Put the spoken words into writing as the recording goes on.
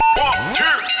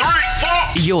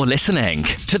You're listening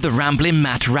to the Ramblin'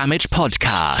 Matt Ramage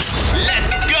podcast. Let's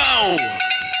go!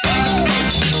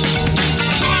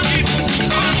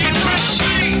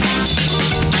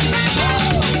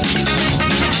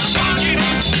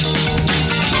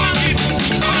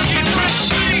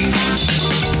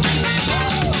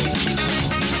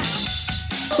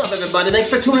 What's up, everybody? Thanks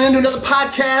for tuning in to another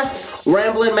podcast,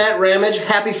 Ramblin' Matt Ramage.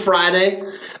 Happy Friday.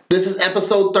 This is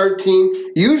episode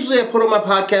 13. Usually I put on my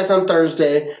podcast on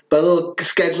Thursday, but a little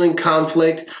scheduling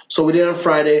conflict, so we did it on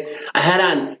Friday. I had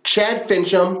on Chad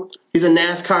Finchum. He's a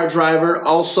NASCAR driver,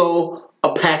 also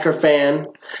a Packer fan.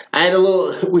 We had a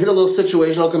little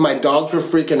situational because my dogs were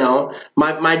freaking out.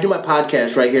 I do my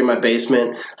podcast right here in my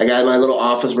basement. I got my little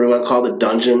office, where we want to call the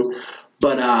dungeon.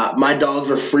 But my dogs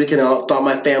were freaking out, thought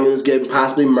my family was getting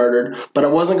possibly murdered. But I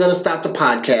wasn't going to stop the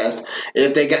podcast.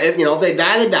 If they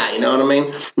die, they die. You know what I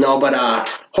mean? No, but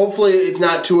hopefully it's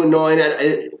not too annoying.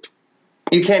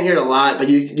 You can't hear it a lot, but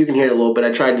you can hear it a little bit.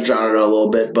 I tried to drown it out a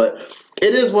little bit, but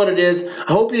it is what it is.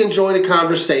 I hope you enjoy the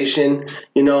conversation.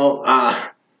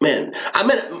 Man,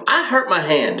 I hurt my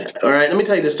hand. All right, let me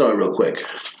tell you this story real quick.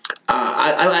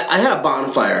 I had a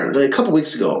bonfire a couple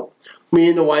weeks ago. Me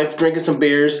and the wife drinking some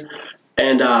beers.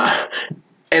 And I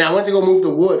went to go move the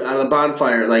wood out of the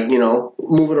bonfire,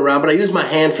 move it around. But I used my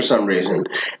hand for some reason.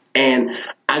 And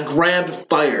I grabbed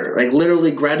fire,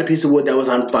 literally grabbed a piece of wood that was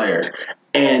on fire.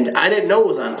 And I didn't know it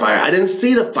was on fire. I didn't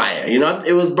see the fire.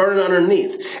 It was burning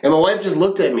underneath. And my wife just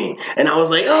looked at me. And I was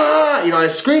like, ah! I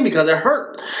screamed because it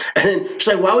hurt. And then she's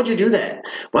like, why would you do that?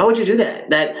 Why would you do that?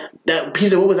 That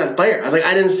piece of wood was on fire. I was like,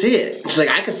 I didn't see it. She's like,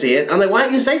 I can see it. I'm like, why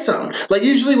don't you say something?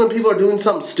 Usually when people are doing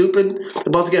something stupid,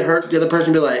 about to get hurt, the other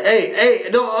person be like, hey,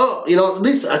 don't, at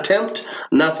least attempt.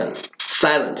 Nothing.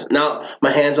 Silence. Now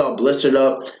my hand's all blistered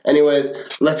up. Anyways,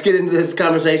 let's get into this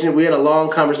conversation. We had a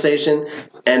long conversation.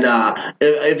 And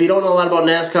if you don't know a lot about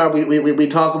NASCAR, we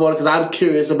talk about it because I'm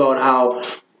curious about how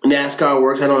NASCAR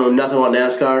works. I don't know nothing about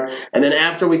NASCAR. And then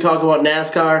after we talk about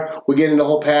NASCAR, we get into the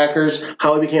whole Packers,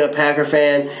 how we became a Packer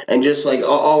fan, and just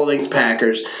all things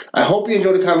Packers. I hope you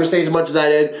enjoyed the conversation as much as I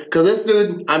did, because this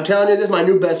dude, I'm telling you, this is my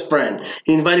new best friend.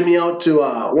 He invited me out to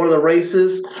one of the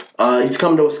races. He's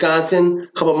coming to Wisconsin a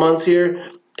couple months here.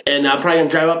 And I'm probably going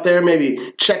to drive up there, maybe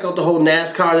check out the whole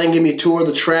NASCAR, then give me a tour of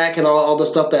the track and all the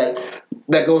stuff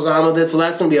that goes on with it. So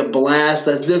that's going to be a blast.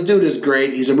 This dude is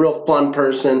great. He's a real fun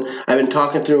person. I've been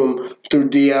talking to him through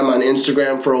DM on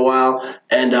Instagram for a while.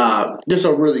 And just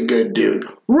a really good dude.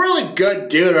 Really good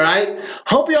dude, all right?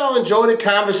 Hope you all enjoyed the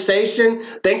conversation.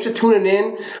 Thanks for tuning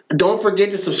in. Don't forget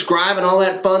to subscribe and all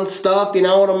that fun stuff, you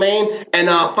know what I mean? And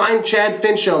find Chad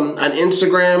Finchum on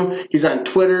Instagram. He's on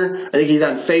Twitter. I think he's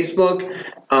on Facebook.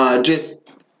 Just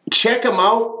check him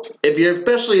out.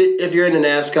 Especially if you're into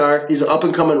NASCAR, he's an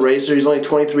up-and-coming racer. He's only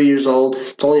 23 years old.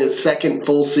 It's only his second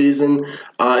full season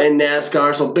in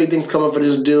NASCAR, so big things coming for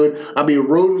this dude. I'll be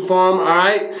rooting for him, all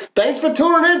right? Thanks for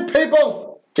tuning in,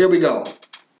 people. Here we go.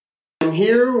 I'm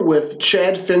here with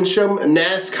Chad Finchum, a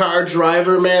NASCAR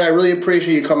driver. Man, I really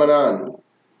appreciate you coming on.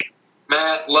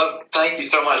 Matt, thank you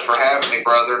so much for having me,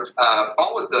 brother.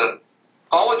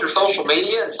 Followed your social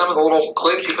media and some of the little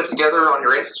clips you put together on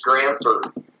your Instagram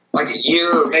for a year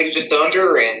or maybe just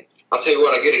under, and I'll tell you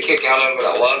what, I get a kick out of it.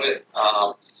 I love it,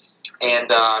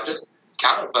 just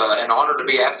kind of an honor to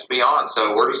be asked to be on.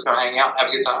 So we're just going to hang out and have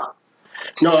a good time.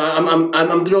 No,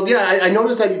 I'm thrilled. Yeah, I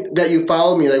noticed that you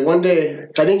followed me. One day,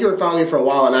 I think you were following me for a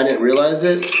while, and I didn't realize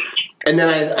it. And then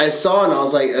I saw, and I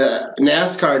was like,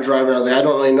 NASCAR driver. And I was like, I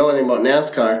don't really know anything about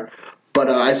NASCAR. But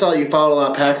I saw that you followed a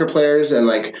lot of Packer players and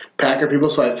Packer people,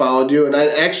 so I followed you. And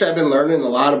I've been learning a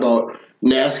lot about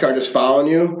NASCAR just following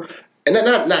you. And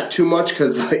not too much,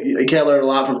 because you can't learn a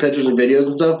lot from pictures and videos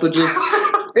and stuff, but just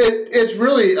it's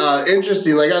really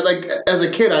interesting. As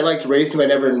a kid, I liked racing, but I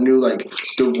never knew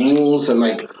the rules and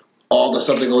all the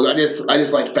stuff that goes. I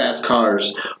just liked fast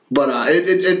cars. But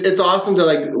it's awesome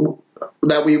to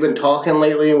that we've been talking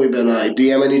lately and we've been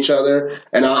DMing each other,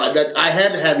 and I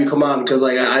had to have you come on because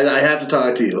I have to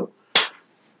talk to you.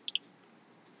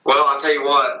 Well, I'll tell you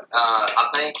what, I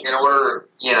think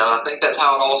I think that's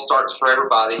how it all starts for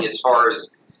everybody as far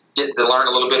as getting to learn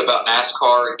a little bit about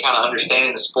NASCAR and kind of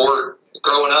understanding the sport.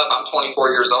 Growing up, I'm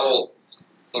 24 years old,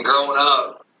 and growing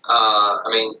up,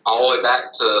 all the way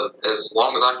back to as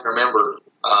long as I can remember,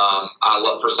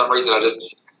 for some reason,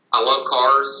 I love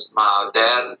cars. My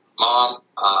dad, mom,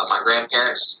 my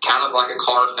grandparents, kind of like a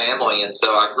car family, and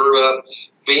so I grew up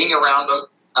being around them.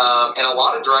 And a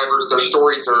lot of drivers, their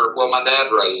stories are, well, my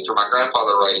dad raced or my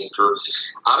grandfather raced, or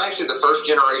I'm actually the first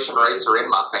generation racer in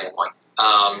my family.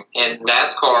 And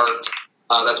NASCAR,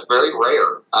 that's very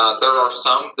rare. There are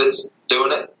some that's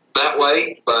doing it that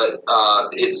way, but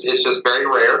it's just very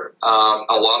rare.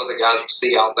 A lot of the guys we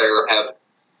see out there have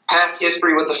past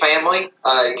history with the family,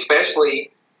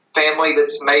 especially family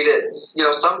that's made it. You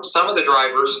know, some of the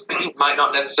drivers might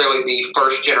not necessarily be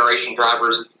first generation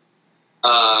drivers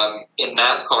in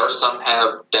NASCAR. Some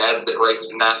have dads that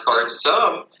raced in NASCAR, and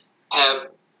some have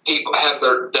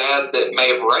their dad that may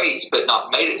have raced but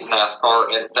not made it to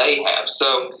NASCAR, and they have.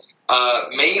 So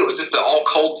me, it was just an all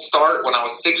cold start when I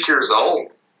was 6 years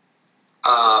old.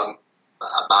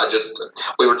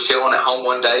 We were chilling at home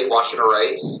one day watching a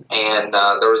race, and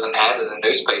there was an ad in the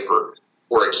newspaper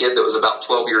where a kid that was about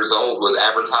 12 years old was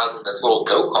advertising this little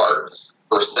go-kart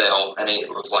for sale, and it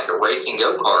was like a racing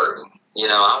go-kart. You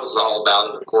know, I was all about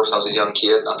it. Of course, I was a young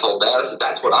kid, and I told Dad, I said,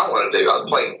 that's what I want to do. I was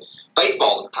playing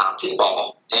baseball at the time,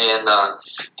 T-ball, and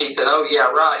he said, oh, yeah,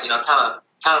 right, you know, kind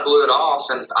of blew it off,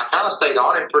 and I kind of stayed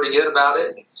on him pretty good about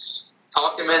it.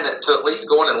 Talked him into at least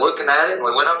going and looking at it, and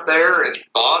we went up there and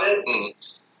bought it, and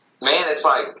man, it's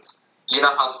like, you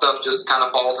know how stuff just kind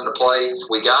of falls into place.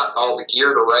 We got all the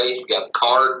gear to race, we got the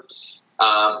cart,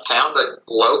 found a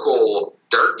local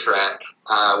dirt track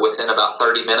within about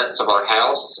 30 minutes of our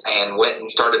house, and went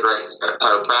and started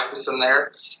practicing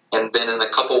there. And then in a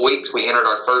couple weeks, we entered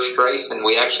our first race, and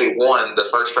we actually won the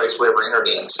first race we ever entered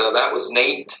in. So that was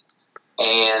neat.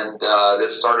 And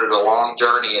this started a long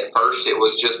journey. At first, it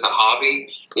was just a hobby.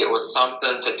 It was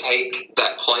something to take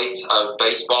that place of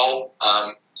baseball.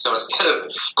 So instead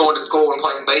of going to school and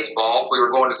playing baseball, we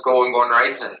were going to school and going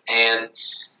racing. And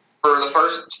for the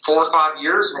first 4 or 5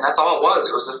 years, I mean, that's all it was.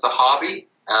 It was just a hobby.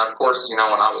 And of course, you know,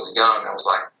 when I was young, I was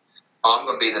like, oh, I'm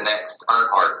going to be the next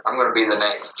Earnhardt. I'm going to be the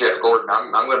next Jeff Gordon.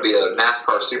 I'm going to be a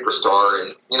NASCAR superstar.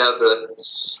 And, you know,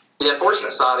 the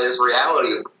unfortunate side is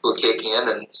reality will kick in,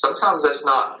 and sometimes that's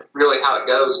not really how it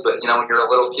goes. But, you know, when you're a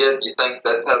little kid, you think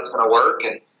that's how it's going to work.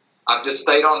 And I've just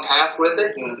stayed on path with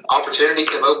it, and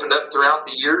opportunities have opened up throughout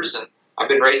the years, and I've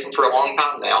been racing for a long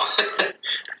time now.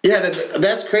 Yeah,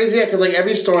 that's crazy. Yeah, because like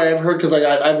every story I've heard, because like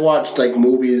I've watched like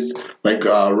movies, like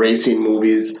racing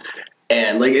movies,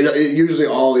 and like it usually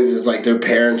always is like their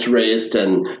parents raced,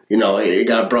 and you know it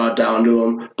got brought down to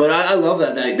them. But I love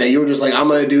that you were just like, I'm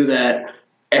gonna do that,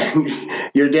 and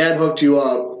your dad hooked you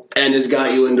up and just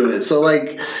got you into it. So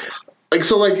like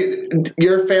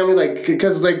your family, like,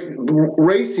 because like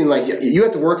racing, like you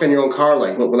have to work on your own car,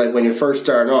 like when you're first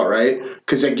starting out, right?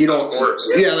 Because like you don't, of course,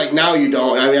 yeah, like now you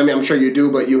don't. I mean, I'm sure you do,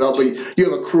 but you help. But you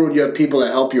have a crew, and you have people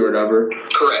that help you or whatever.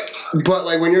 Correct. But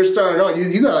like when you're starting out,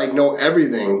 you gotta like know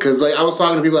everything. Because like I was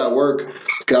talking to people at work,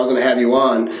 because I was gonna have you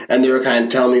on, and they were kind of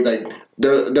telling me like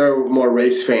they're more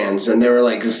race fans, and they were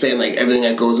like just saying like everything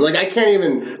that goes. Like I can't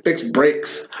even fix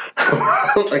brakes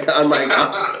like on my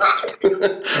car.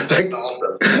 Like,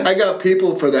 awesome. I got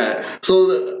people for that.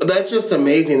 So that's just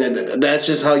amazing that's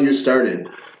just how you started.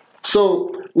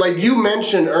 So like you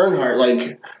mentioned Earnhardt,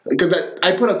 like because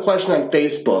I put a question on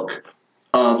Facebook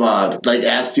of like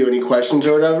asked you any questions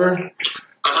or whatever.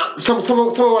 Someone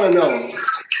want to know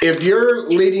if you're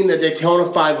leading the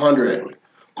Daytona 500.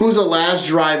 Who's the last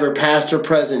driver, past or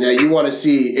present, that you want to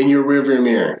see in your rearview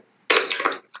mirror?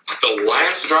 The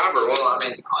last driver, well, I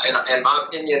mean, in my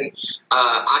opinion,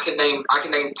 I can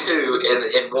name two,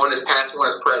 and one is past, one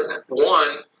is present.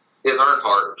 One is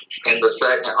Earnhardt, and the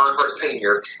second Earnhardt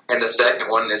Senior, and the second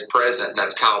one is present, and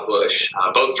that's Kyle Busch.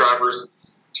 Both drivers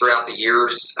throughout the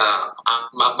years.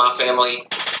 My family,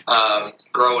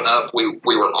 growing up, we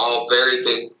were all very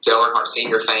big Dale Earnhardt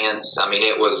Senior fans. I mean,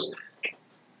 it was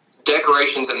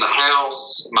decorations in the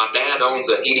house. My dad owns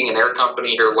a heating and air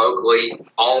company here locally.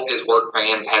 All of his work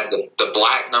vans had the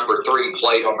black number 3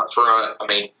 plate on the front. I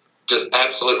mean, just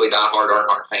absolutely diehard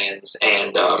Earnhardt fans.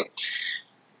 And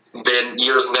then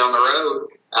years down the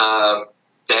road,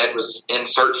 Dad was in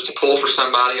search to pull for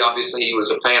somebody. Obviously, he was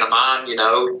a fan of mine. You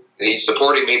know, he's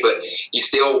supporting me, but you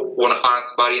still want to find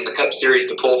somebody in the Cup Series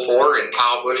to pull for, and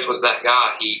Kyle Busch was that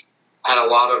guy. He had a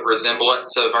lot of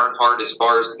resemblance of Earnhardt as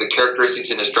far as the characteristics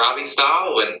in his driving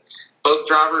style, and both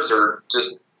drivers are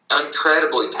just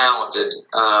incredibly talented.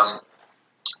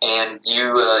 And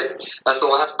that's the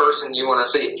last person you want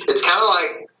to see. It's kind of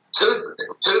like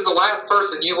who's the last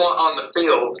person you want on the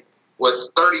field with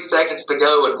 30 seconds to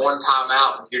go and one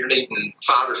timeout, and you're needing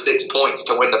 5 or 6 points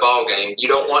to win the ball game. You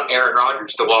don't want Aaron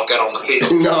Rodgers to walk out on the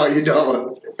field. No, you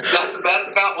don't. That's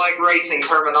about like racing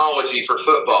terminology for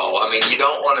football. I mean, you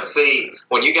don't want to see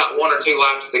when you got 1 or 2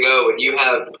 laps to go and you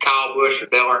have Kyle Busch or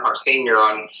Dale Earnhardt Sr.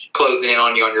 on closing in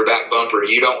on you on your back bumper.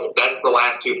 That's the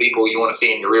last 2 people you want to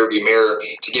see in your rearview mirror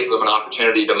to give them an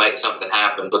opportunity to make something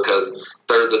happen, because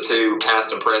they're the 2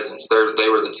 past and presents. They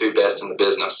were the 2 best in the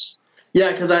business.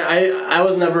 Yeah, because I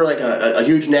was never like a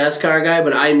huge NASCAR guy,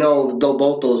 but I know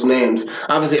both those names.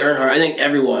 Obviously, Earnhardt. I think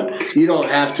everyone. You don't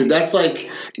have to. That's like,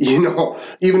 even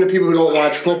the people who don't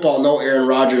watch football know Aaron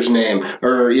Rodgers' name,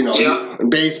 or in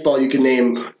baseball you can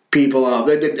name people off.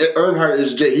 Earnhardt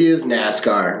he is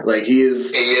NASCAR. Like he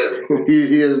is. He is.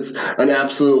 He is an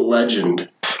absolute legend.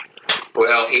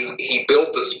 Well, he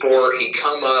built the sport. He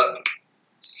come up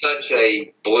such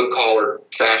a blue-collar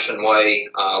fashion way,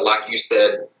 like you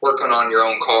said, working on your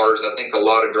own cars. I think a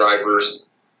lot of drivers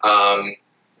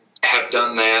have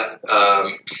done that,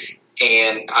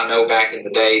 and I know back in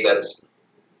the day that's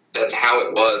how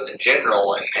it was in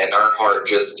general. And Earnhardt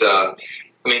just,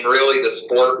 really, the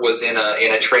sport was in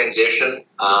a transition.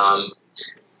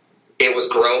 It was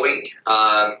growing.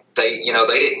 They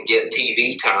didn't get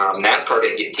TV time. NASCAR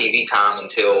didn't get TV time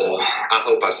until, I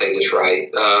hope I say this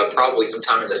right, probably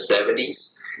sometime in the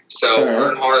 70s. So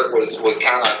Earnhardt was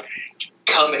kind of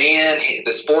coming in.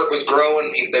 The sport was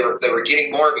growing. They were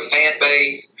getting more of a fan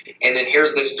base. And then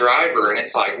here's this driver, and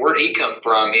it's like, where'd he come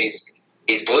from? He's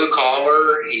blue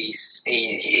collar.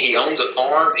 He owns a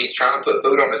farm. He's trying to put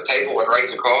food on his table and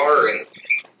race a car.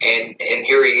 And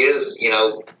here he is,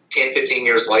 10, 15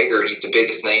 years later, he's the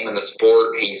biggest name in the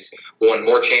sport. He's won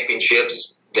more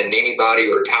championships than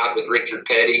anybody, or tied with Richard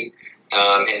Petty,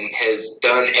 and has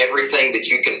done everything that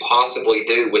you can possibly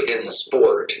do within the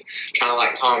sport. Kind of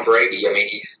like Tom Brady.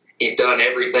 He's done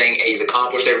everything. He's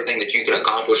accomplished everything that you can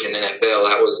accomplish in the NFL.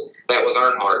 That was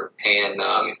Earnhardt, and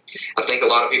I think a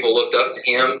lot of people looked up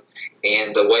to him.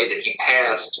 And the way that he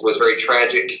passed was very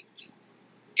tragic.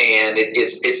 And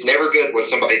it's never good when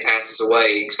somebody passes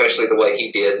away, especially the way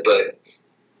he did. But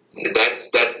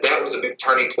that was a big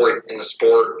turning point in the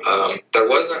sport. There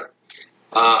wasn't.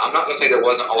 I'm not going to say there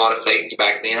wasn't a lot of safety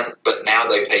back then, but now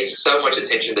they pay so much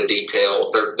attention to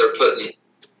detail. They're putting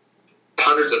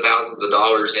hundreds of thousands of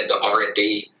dollars into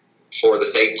R&D for the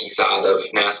safety side of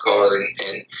NASCAR,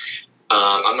 and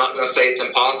I'm not going to say it's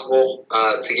impossible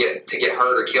to get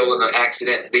hurt or killed in an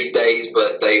accident these days,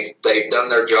 but they've done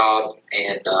their job,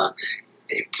 and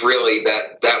really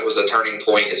that was a turning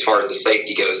point as far as the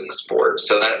safety goes in the sport.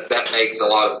 So that makes a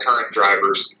lot of current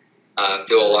drivers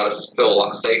feel a lot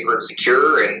safer and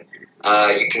secure, and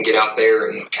you can get out there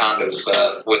and kind of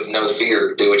with no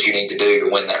fear do what you need to do to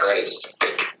win that race.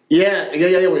 Yeah.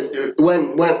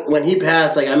 When he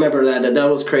passed, like I remember that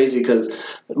was crazy because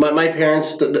my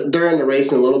parents, they're into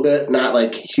racing a little bit, not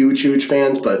like huge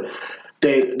fans, but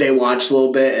they watched a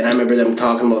little bit, and I remember them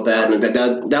talking about that, and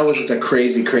that was just a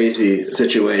crazy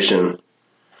situation.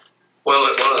 Well,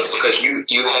 it was because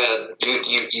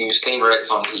you've seen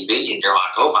wrecks on TV, and you're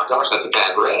like, oh my gosh, that's a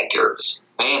bad wreck, or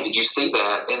man, did you see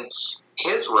that? And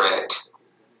his wreck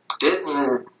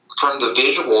didn't, from the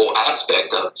visual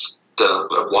aspect of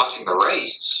watching the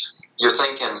race, you're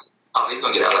thinking, oh, he's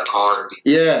going to get out of that car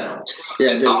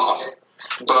and stop.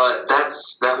 But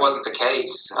that wasn't the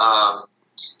case.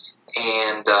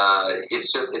 And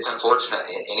it's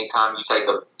unfortunate. Anytime you take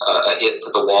a hit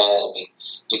to the wall,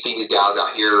 you see these guys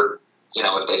out here,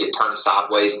 if they get turned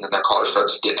sideways and then their car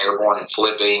starts getting airborne and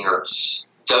flipping, or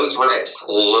those wrecks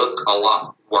look a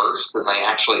lot worse than they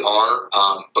actually are,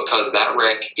 because that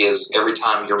wreck is, every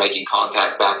time you're making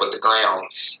contact back with the ground,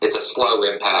 it's a slow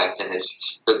impact, and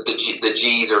it's the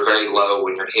G's are very low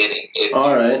when you're hitting.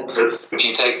 If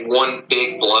you take one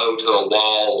big blow to a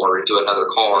wall or into another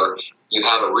car, you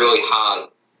have a really high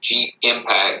G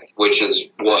impact, which is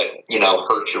what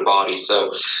hurts your body.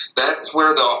 So that's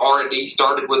where the R&D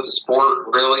started with the sport,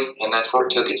 really, and that's where it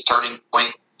took its turning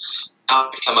point.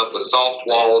 To come up with soft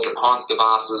walls and Hans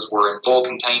devices. We're in full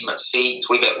containment seats.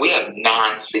 We have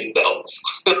 9 seat belts.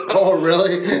 Oh,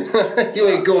 really? You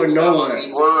ain't going nowhere.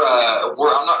 We're I'm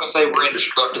not going to say we're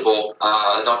indestructible.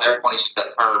 I don't ever want to use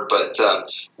that term, but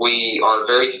we are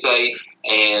very safe,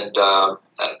 and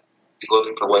he's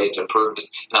looking for ways to improve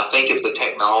this. And I think if the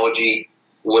technology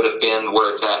would have been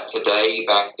where it's at today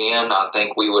back then, I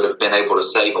think we would have been able to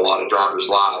save a lot of drivers'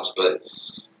 lives. But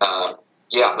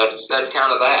yeah, that's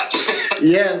kind of that.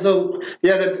 Yeah, so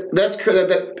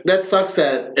that sucks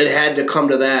that it had to come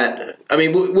to that. I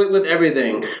mean, with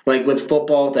everything, like with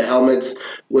football, with the helmets,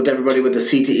 with everybody with the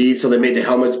CTE, so they made the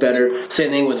helmets better.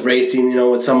 Same thing with racing.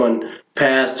 When someone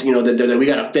passed, that we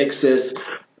got to fix this.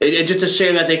 It's just a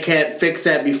shame that they can't fix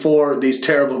that before these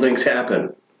terrible things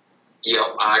happen. Yep,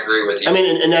 I agree with you. I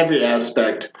mean, in every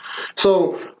aspect.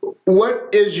 So, what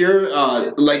is your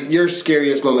your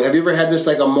scariest moment? Have you ever had this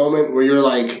a moment where you're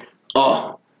like,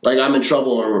 oh, I'm in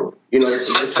trouble, or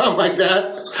something like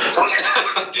that?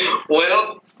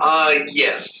 Well,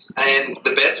 yes, and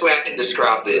the best way I can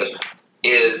describe this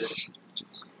is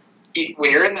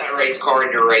when you're in that race car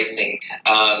and you're racing,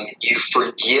 you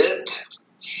forget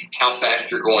how fast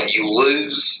you're going. You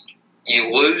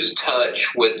lose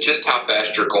touch with just how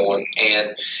fast you're going,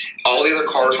 and all the other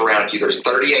cars around you. There's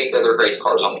 38 other race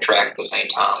cars on the track at the same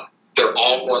time. They're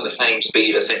all going the same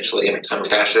speed, essentially. I mean, some are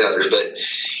faster than others, but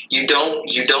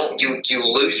you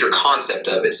lose your concept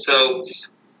of it. So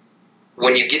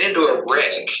when you get into a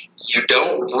wreck, you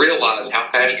don't realize how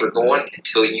fast you're going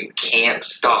until you can't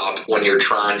stop when you're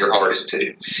trying your hardest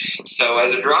to. So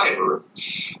as a driver,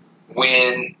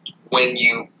 when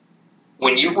you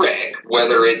wreck,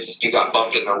 whether it's you got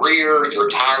bumped in the rear, your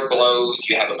tire blows,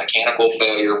 you have a mechanical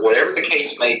failure, whatever the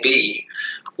case may be,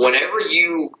 whenever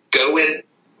you go in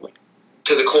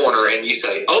to the corner and you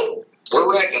say, "Oh,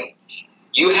 we're wrecking,"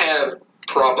 you have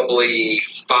probably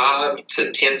 5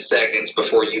 to 10 seconds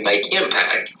before you make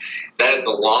impact. That is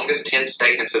the longest 10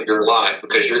 seconds of your life,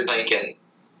 because you're thinking,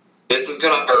 this is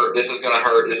going to hurt, this is going to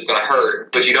hurt, this is going to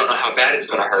hurt, but you don't know how bad it's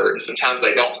going to hurt. And sometimes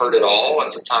they don't hurt at all,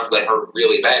 and sometimes they hurt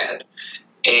really bad.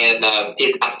 And I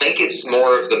think it's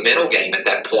more of the mental game at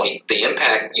that point. The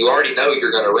impact, you already know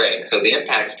you're going to wreck, so the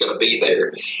impact's going to be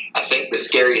there. I think the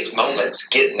scariest moment's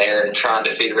getting there and trying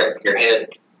to figure out in your head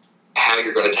how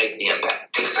you're going to take the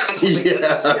impact. Yeah.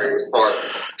 That's the scariest part.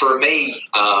 For me,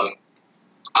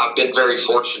 I've been very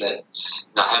fortunate.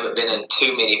 I haven't been in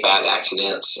too many bad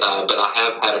accidents, but I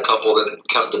have had a couple that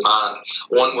come to mind.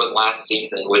 One was last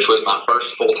season, which was my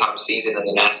first full-time season in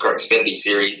the NASCAR Xfinity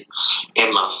Series,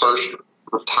 and my first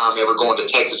time ever going to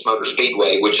Texas Motor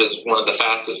Speedway, which is one of the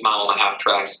fastest mile-and-a-half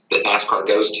tracks that NASCAR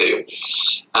goes to.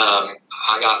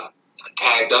 I got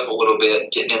tagged up a little bit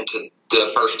getting into the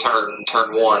first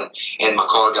turn one, and my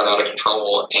car got out of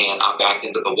control, and I backed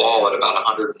into the wall at about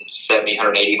 170,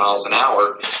 180 miles an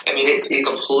hour. I mean, it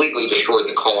completely destroyed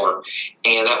the car,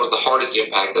 and that was the hardest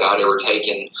impact that I'd ever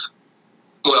taken,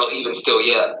 well, even still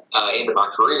yet, into my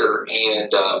career,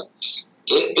 and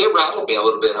it rattled me a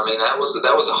little bit. I mean, that was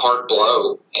a hard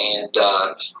blow, and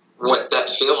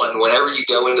that feeling, whenever you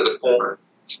go into the corner,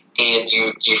 and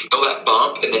you feel that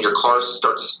bump, and then your car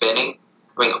starts spinning,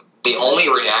 I mean, the only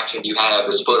reaction you have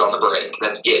is foot on the brake.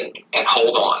 That's it. And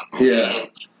hold on. Yeah. And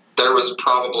there was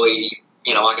probably,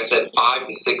 like I said, 5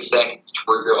 to 6 seconds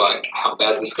where you're like, how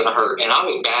bad is this going to hurt? And I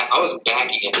was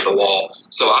backing into the wall,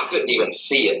 so I couldn't even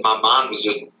see it. My mind was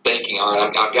just thinking, all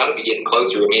right, I've got to be getting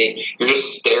closer. I mean, you're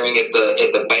just staring at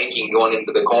the banking going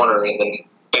into the corner, and then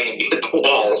bam, you hit the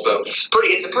wall. So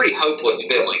it's a pretty hopeless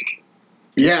feeling.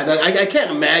 Yeah, I can't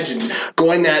imagine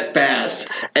going that fast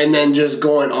and then just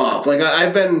going off. Like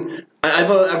I've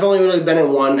only really been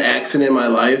in one accident in my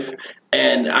life,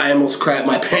 and I almost crapped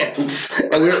my pants.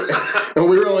 And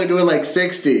we were only doing like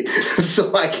 60,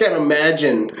 so I can't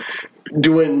imagine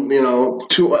doing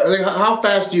how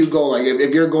fast do you go? Like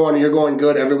if you're going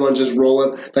good, everyone's just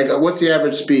rolling. Like what's the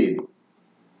average speed?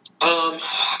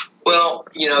 Well,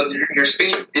 your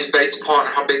speed is based upon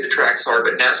how big the tracks are,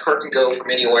 but NASCAR can go from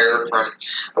anywhere from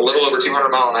a little over 200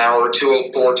 mile an hour,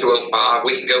 204, 205.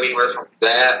 We can go anywhere from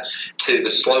that to the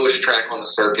slowest track on the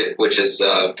circuit, which is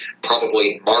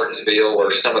probably Martinsville or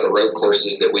some of the road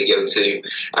courses that we go to.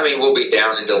 I mean, we'll be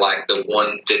down into like the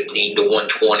 115 to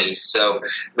 120s. So,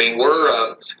 I mean,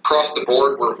 we're across the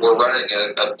board, we're running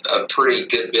a pretty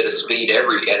good bit of speed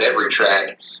at every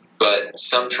track, but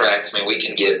some tracks, I mean, we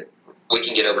can get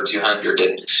over 200,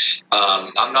 and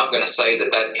I'm not going to say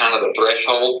that that's kind of the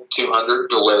threshold, 200,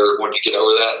 to where when you get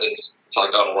over that, it's like,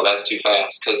 oh, well, that's too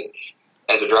fast, because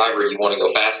as a driver, you want to go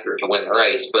faster to win the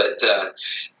race. But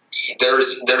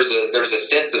there's a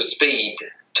sense of speed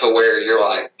to where you're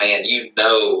like, man,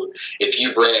 if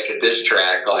you wreck at this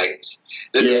track, like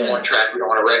this is one track we don't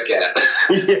want to wreck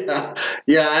at.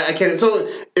 Yeah, I can't. So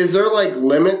is there like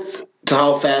limits to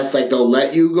how fast like they'll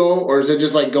let you go, or is it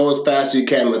just like go as fast as you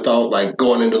can without like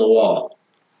going into the wall?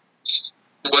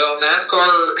 Well,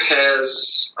 NASCAR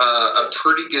has a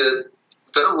pretty good.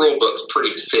 Their rule book's pretty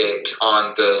thick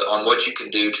on what you can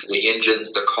do to the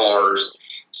engines, the cars.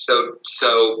 So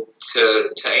to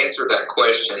answer that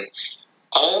question,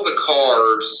 all the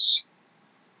cars,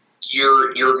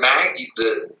 your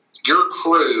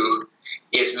crew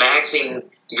is maxing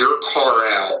your car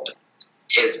out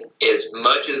as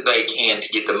much as they can to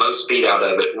get the most speed out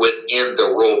of it within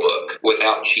the rule book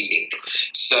without cheating.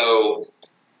 So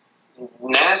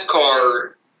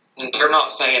NASCAR, they're not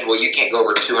saying, well, you can't go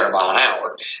over 200 mile an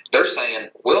hour. They're saying,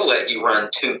 we'll let you run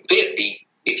 250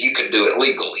 if you can do it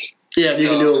legally. Yeah, you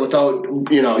can do it without,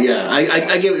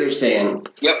 I get what you're saying.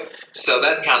 Yep. So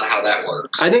that's kind of how that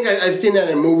works. I think I've seen that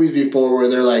in movies before where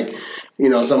they're like,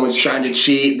 someone's trying to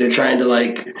cheat. They're trying to,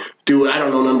 like, do, I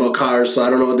don't know nothing about cars, so I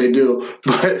don't know what they do.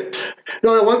 But,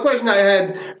 one question I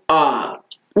had,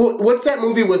 What's that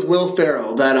movie with Will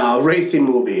Ferrell? That racing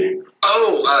movie?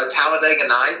 Oh, Talladega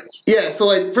Nights. Yeah. So,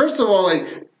 like, first of all,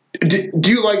 like, do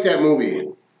you like that movie?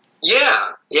 Yeah,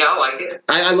 I like it.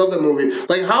 I love that movie.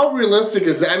 Like, how realistic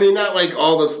is that? I mean, not like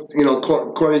all this,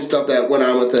 corny stuff that went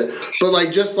on with it, but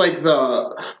like just like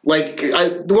the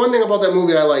one thing about that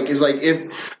movie I like is like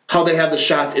how they have the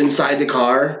shots inside the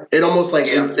car. It almost like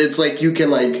it's like you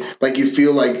can like you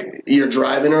feel like you're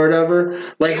driving or whatever.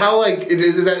 Like how like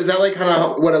is that like kind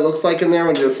of what it looks like in there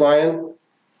when you're flying?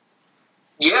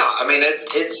 Yeah, I mean they.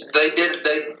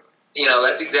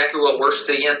 That's exactly what we're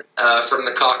seeing from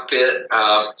the cockpit.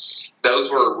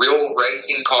 Those were real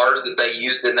racing cars that they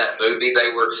used in that movie.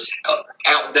 They were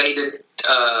outdated.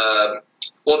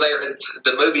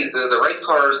 The race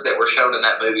cars that were shown in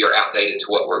that movie are outdated to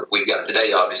what we've got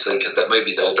today, obviously, because that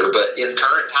movie's older. But in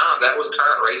current time, that was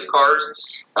current race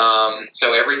cars.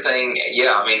 So everything,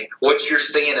 I mean, what you're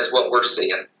seeing is what we're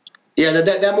seeing. Yeah,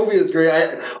 that movie is great.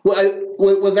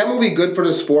 Was that movie good for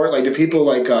the sport? Like, do people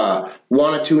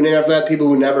want to tune in after that? People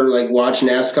who never like watch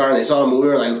NASCAR and they saw a movie,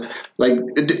 or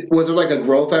was there like a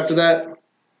growth after that?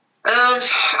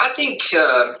 I think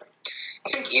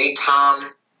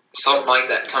anytime something like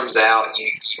that comes out,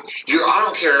 I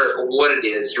don't care what it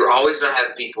is, you're always going to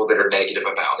have people that are negative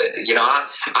about it.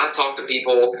 I've talked to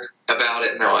people about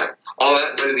it and they're like, "Oh,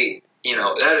 that movie,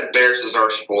 that embarrasses our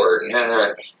sport."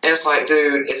 And it's like,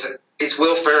 dude, it's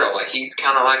Will Ferrell. Like, he's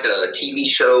kind of like a TV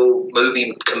show,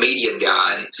 movie comedian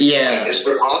guy. And it's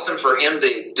awesome for him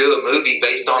to do a movie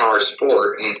based on our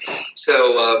sport. And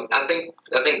so I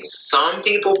think some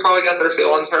people probably got their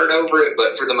feelings hurt over it,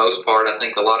 but for the most part, I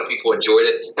think a lot of people enjoyed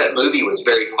it. That movie was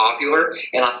very popular,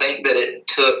 and I think that it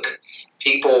took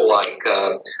people like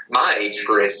my age,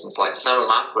 for instance, like some of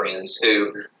my friends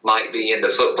who might be into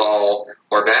football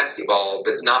or basketball,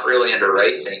 but not really into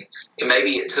racing, and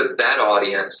maybe it took that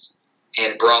audience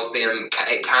and brought them.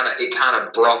 It kind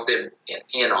of brought them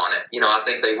in on it. I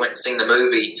think they went and seen the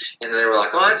movie, and they were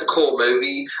like, "Oh, that's a cool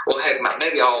movie. Well, heck,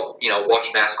 maybe I'll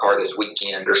watch NASCAR this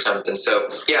weekend or something." So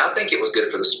I think it was good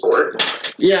for the sport.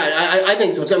 Yeah, I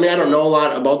think so. I mean, I don't know a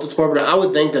lot about the sport, but I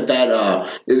would think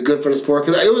that is good for the sport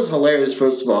because it was hilarious.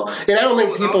 First of all, and I don't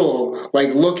think people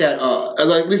like look at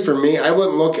at least for me, I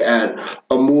wouldn't look at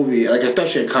a movie like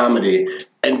especially a comedy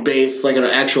and base like an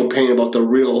actual opinion about the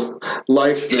real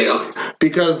life thing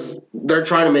because they're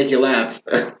trying to make you laugh.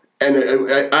 And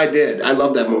I did. I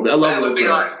love that movie. I love that. Would be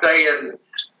like saying,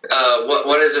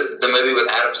 what is it? The movie with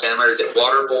Adam Sandler, is it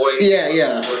Waterboy? Yeah.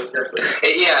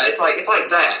 It's like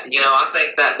that. I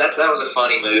think that was a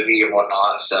funny movie and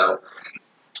whatnot. So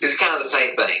it's kind of the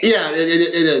same thing. Yeah, it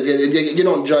is. You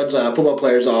don't judge football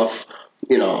players off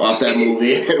that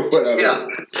movie and whatever. Yeah.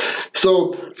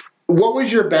 So, what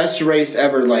was your best race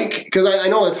ever like? Because I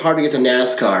know it's hard to get to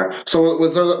NASCAR. So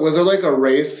was there like a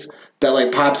race that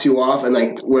like pops you off and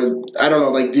like I don't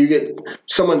know, like do you get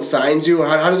someone signs you?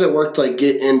 How does it work to like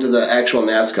get into the actual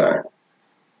NASCAR?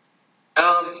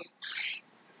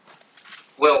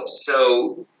 Well,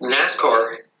 so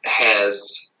NASCAR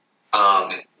is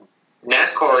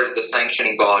the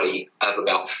sanctioning body of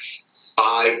about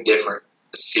 5 different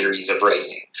series of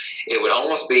racing. It would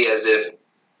almost be as if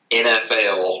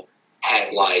NFL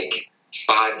had like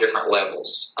 5 different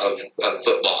levels of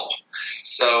football.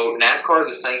 So NASCAR is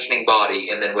a sanctioning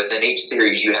body, and then within each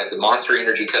series you have the Monster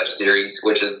Energy Cup Series,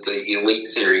 which is the elite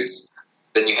series.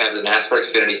 Then you have the NASCAR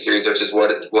Xfinity Series, which is what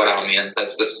I'm in.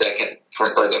 That's the second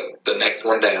the next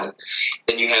one down.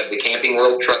 Then you have the Camping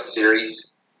World Truck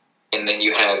Series, and then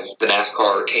you have the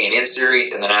NASCAR K&N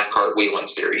Series and the NASCAR Whelen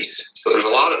Series. So there's a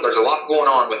lot going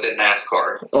on within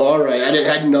NASCAR. Oh, all right, I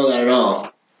didn't know that at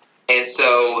all. And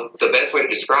so the best way to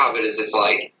describe it is it's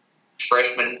like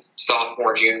freshman,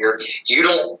 sophomore, junior.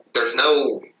 There's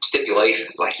no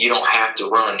stipulations. Like, you don't have to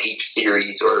run each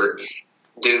series or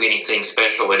do anything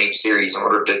special in each series in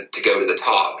order to go to the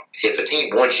top. If a team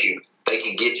wants you, they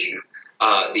can get you.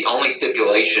 The only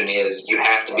stipulation is you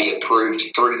have to be approved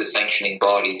through the sanctioning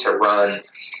body to run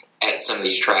at some of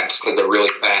these tracks because they're really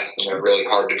fast and they're really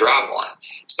hard to drive on.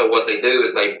 So what they do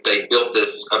is they built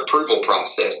this approval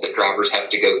process that drivers have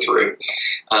to go through.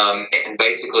 And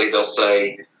basically they'll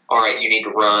say, all right, you need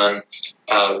to run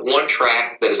one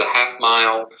track that is a half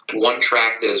mile, one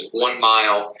track that is 1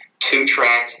 mile, 2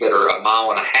 tracks that are 1.5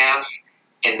 miles,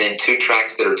 and then 2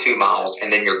 tracks that are 2 miles,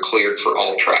 and then you're cleared for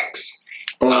all tracks.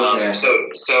 Okay.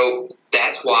 So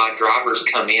that's why drivers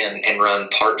come in and run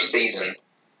part season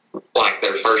like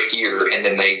their first year, and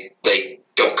then they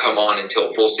don't come on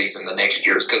until full season the next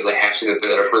year, because they have to go through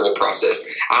that approval process.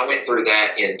 I went through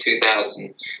that in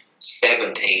 2000.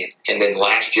 17, and then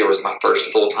last year was my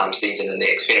first full-time season in the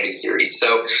Xfinity Series.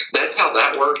 So that's how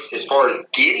that works. As far as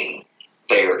getting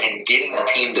there and getting a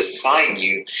team to sign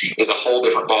you is a whole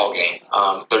different ballgame.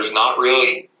 There's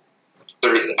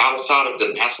outside of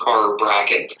the NASCAR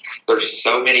bracket, there's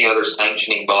so many other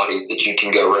sanctioning bodies that you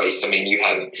can go race. I mean, you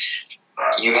have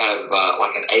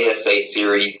like an ASA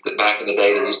series that back in the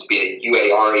day there used to be a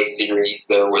UARA series.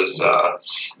 There was I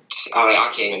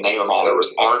can't even name them all. There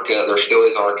was ARCA. There still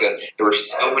is ARCA. There were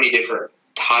so many different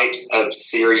types of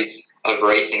series of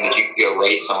racing that you could go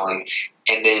race on.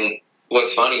 And then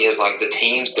what's funny is like the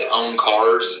teams that own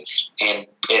cars and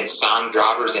sign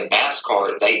drivers in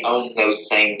NASCAR, they own those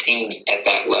same teams at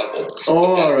that level.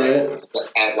 Oh, all right. That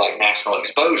have like national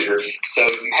exposure. So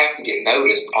you have to get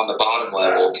noticed on the bottom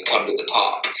level to come to the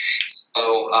top.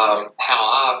 So how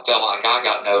I felt like I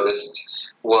got noticed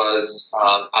was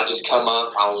I just come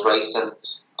up, I was racing.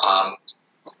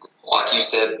 Like you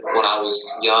said, when I was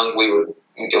young,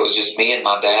 it was just me and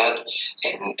my dad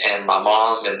and my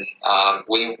mom, and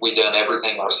we done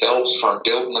everything ourselves, from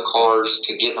building the cars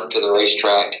to getting them to the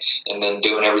racetrack, and then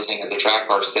doing everything at the track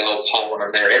ourselves, hauling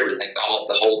them there, everything.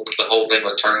 The whole thing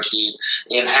was turnkey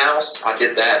in-house. I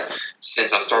did that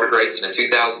since I started racing in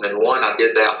 2001. I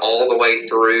did that all the way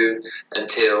through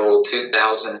until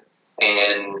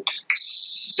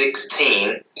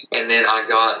 2016, and then I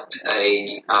got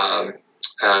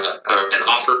an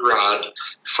offered ride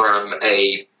from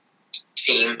a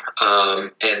team,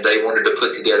 and they wanted to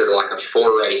put together like a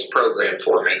 4-race program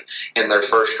for me. And their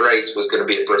first race was going to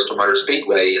be at Bristol Motor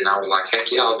Speedway, and I was like, heck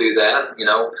yeah, I'll do that,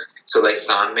 So they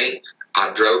signed me.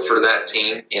 I drove for that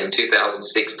team in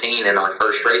 2016, and our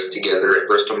first race together at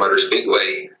Bristol Motor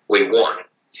Speedway, we won.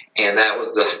 And that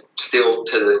was still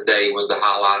to this day was the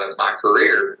highlight of my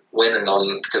career, winning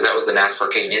because that was the NASCAR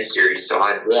K&N Series. So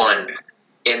I'd won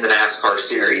in the NASCAR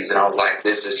series, and I was like,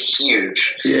 this is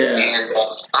huge. Yeah. And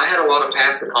I had a lot of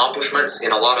past accomplishments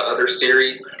in a lot of other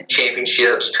series,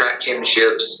 championships, track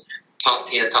championships, top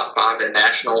 10, top 5 in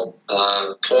national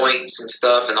points and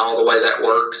stuff, and all the way that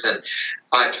works. And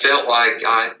I felt like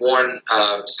I won.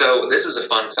 So this is a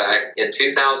fun fact. In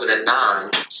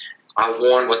 2009, I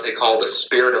won what they call the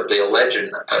Spirit of the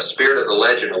Legend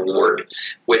Award,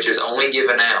 which is only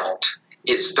given out.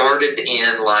 It started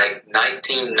in like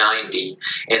 1990,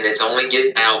 and it's only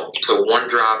getting out to one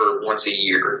driver once a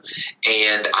year.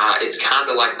 And it's kind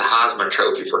of like the Heisman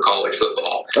Trophy for college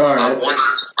football. All right.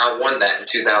 I won that in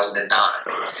 2009,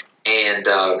 and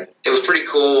it was pretty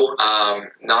cool.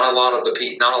 Not a lot of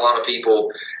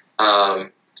people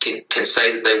can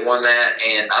say that they won that,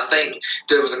 and I think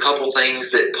there was a couple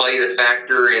things that played a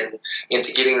factor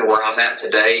into getting to where I'm at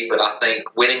today. But I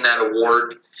think winning that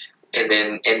award, and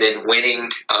then winning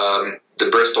the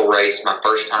Bristol race, my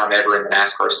first time ever in the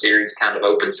NASCAR series, kind of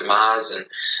opened some eyes. And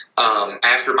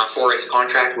after my 4-race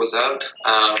contract was up,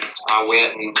 I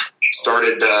went and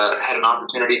had an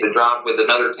opportunity to drive with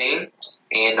another team,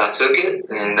 and I took it,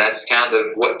 and that's kind of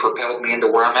what propelled me into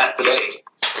where I'm at today.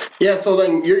 Yeah, so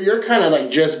then you're kind of like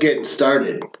just getting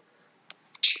started.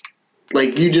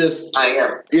 Like you just, I am.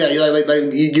 Yeah,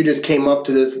 you just came up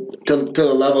to this to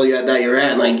the level that you're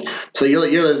at, and like so you're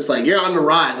just like you're on the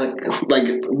rise, like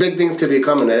big things could be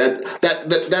coming.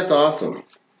 That's awesome.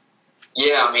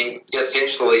 Yeah, I mean,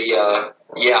 essentially,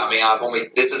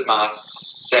 this is my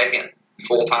second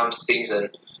full-time season.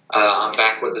 I'm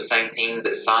back with the same team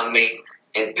that signed me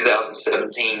in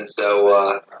 2017,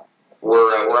 so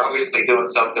we're obviously doing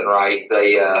something right.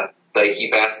 They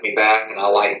keep asking me back, and I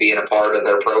like being a part of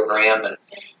their program. And I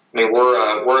mean,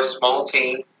 we're a small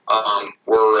team.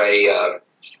 We're an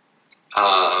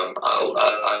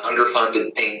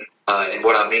underfunded team, and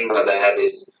what I mean by that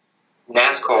is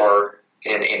NASCAR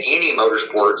and any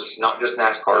motorsports, not just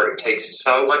NASCAR, it takes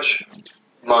so much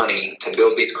money to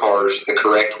build these cars the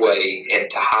correct way and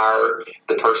to hire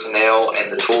the personnel and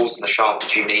the tools in the shop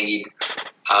that you need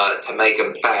to make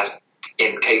them fast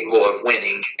and capable of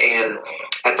winning. And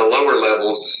at the lower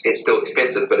levels, it's still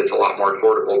expensive, but it's a lot more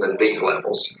affordable than these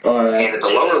levels. Right. And at the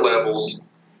lower levels,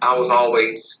 I was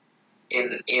always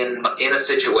in a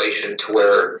situation to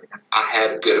where I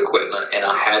had good equipment and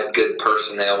I had good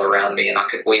personnel around me and I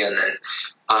could win. And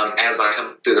as I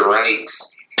come through the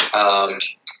ranks,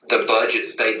 the budget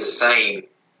stayed the same,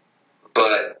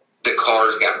 but the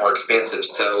cars got more expensive.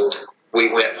 So we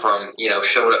went from,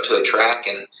 showing up to a track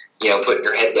and, putting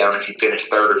your head down if you finish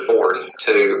 3rd or 4th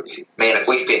to, man, if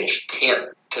we finish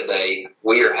 10th today,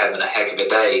 we are having a heck of a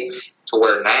day, to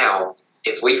where now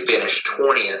if we finish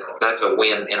 20th, that's a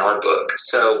win in our book.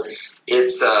 So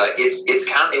it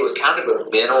was kind of a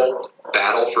mental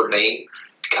battle for me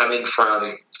coming from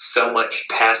so much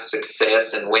past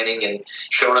success and winning and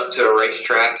showing up to a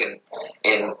racetrack and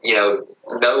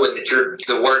knowing that you're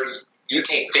the word. You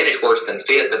can't finish worse than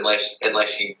fifth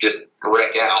unless you just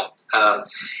wreck out.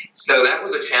 So that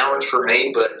was a challenge for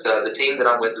me, but the team that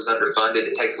I'm with is underfunded.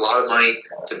 It takes a lot of money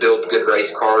to build good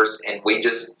race cars, and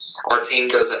our team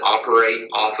doesn't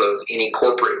operate off of any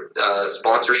corporate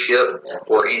sponsorship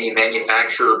or any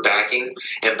manufacturer backing.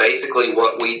 And basically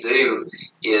what we do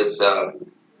is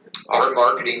our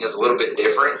marketing is a little bit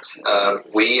different.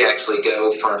 We actually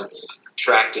go from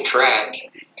track to track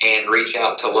and reach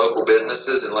out to local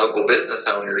businesses and local business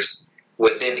owners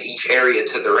within each area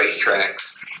to the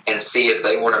racetracks and see if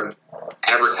they want to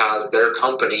advertise their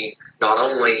company not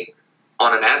only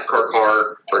on a NASCAR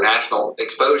car for national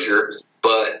exposure,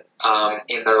 but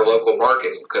in their local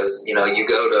markets. Because, you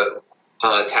go to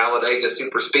Talladega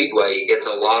Super Speedway, it's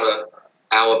a lot of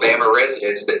Alabama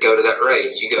residents that go to that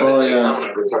race. You go to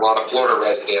Daytona, there's a lot of Florida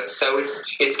residents. So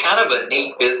it's kind of a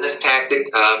neat business tactic.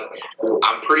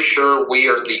 I'm pretty sure we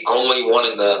are the only one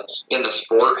in the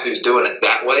sport who's doing it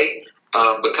that way,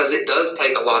 because it does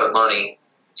take a lot of money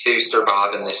to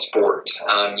survive in this sport.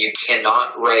 You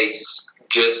cannot race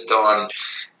just on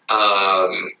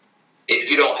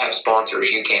if you don't have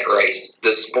sponsors, you can't race.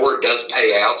 The sport does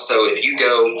pay out. So if you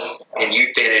go and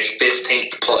you finish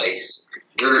 15th place,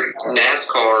 your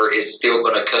NASCAR is still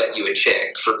going to cut you a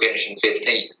check for finishing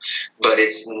 15th, but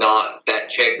it's not, that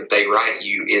check that they write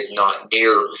you is not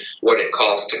near what it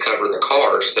costs to cover the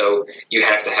car. So you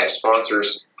have to have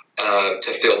sponsors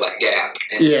to fill that gap.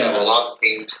 And so a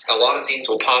lot of teams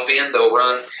will pop in, they'll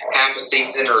run half a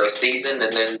season or a season,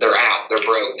 and then they're out, they're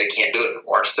broke, they can't do it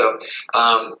anymore. So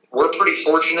we're pretty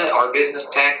fortunate. Our business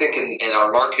tactic and our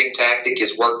marketing tactic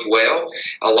has worked well.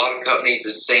 A lot of companies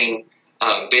have seen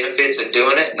benefits in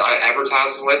doing it and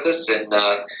advertising with us, and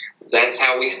that's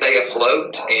how we stay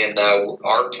afloat. And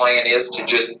our plan is to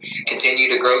just continue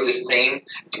to grow this team.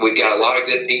 We've got a lot of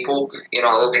good people in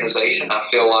our organization. I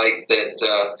feel like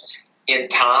that in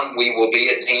time we will be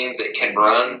a team that can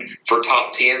run for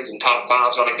top 10s and top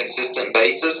 5s on a consistent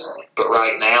basis. But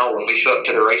right now, when we show up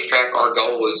to the racetrack, our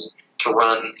goal was to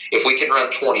run, if we can run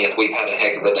 20th, we've had a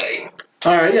heck of a day.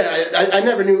 All right, yeah, I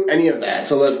never knew any of that,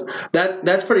 so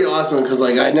that's pretty awesome, because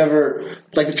I never,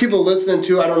 the people listening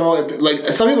to, I don't know, if,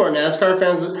 some people are NASCAR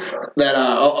fans that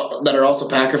are also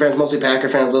Packer fans, mostly Packer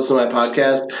fans listen to my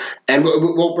podcast, and we're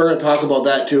going to talk about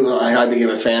that too, how I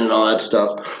became a fan and all that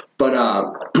stuff. But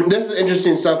this is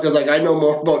interesting stuff, because I know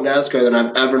more about NASCAR than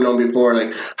I've ever known before,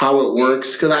 how it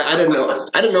works, because I didn't know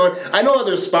it. I know that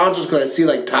there's sponsors because I see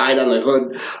Tide on the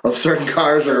hood of certain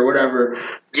cars or whatever.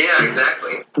 Yeah,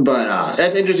 exactly. But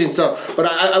that's interesting stuff. But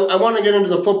I want to get into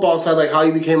the football side, how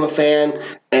you became a fan,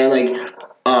 and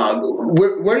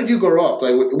where did you grow up?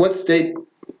 What state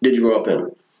did you grow up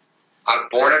in? I'm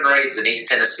born and raised in East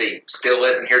Tennessee. Still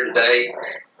living here today.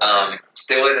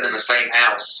 Still living in the same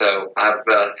house. So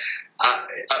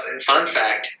fun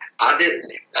fact, I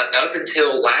didn't up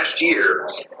until last year.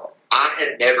 I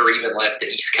had never even left the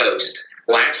East Coast.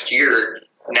 Last year,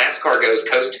 NASCAR goes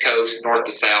coast to coast, north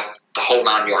to south, the whole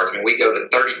 9 yards. I mean, we go to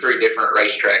 33 different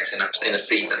racetracks in a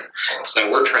season.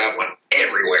 So we're traveling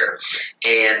everywhere.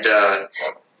 And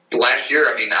last year,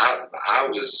 I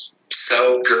was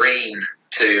so green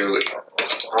to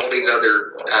all these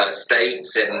other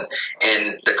states and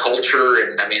the culture.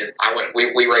 And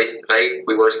we race in Vegas,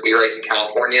 we race in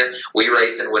California, we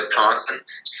race in Wisconsin.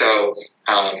 So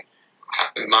I've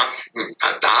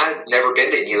never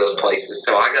been to any of those places,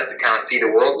 so I got to kind of see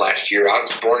the world last year. I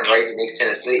was born and raised in East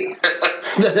Tennessee.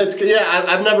 That's good. Yeah,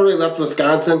 I've never really left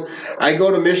Wisconsin. I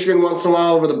go to Michigan once in a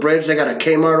while over the bridge. They got a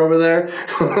Kmart over there.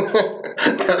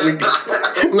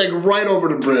 Right over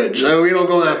the bridge. We don't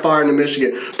go that far into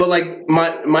Michigan. But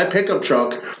my pickup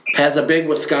truck has a big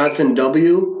Wisconsin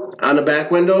W on the back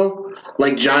window.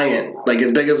 Giant,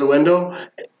 as big as a window,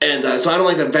 and so I don't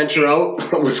like to venture out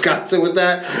Wisconsin with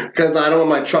that, because I don't want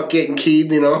my truck getting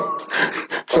keyed,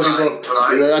 Some people,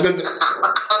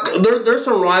 there's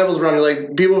some rivals around here,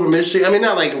 people from Michigan.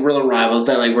 Not real rivals,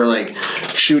 not we're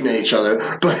shooting at each other,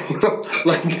 but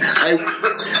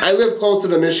I live close to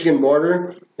the Michigan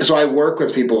border, so I work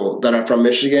with people that are from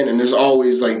Michigan, and there's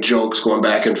always jokes going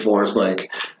back and forth,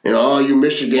 oh, you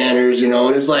Michiganders, and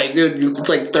it's dude,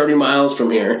 it's 30 miles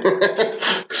from here.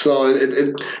 So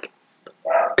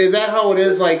is that how it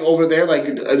is over there?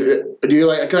 Do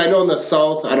you because I know in the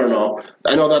South, I don't know.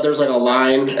 I know that there's a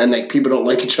line and people don't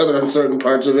like each other on certain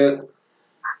parts of it.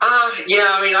 Yeah,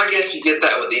 I guess you get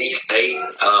that with any state.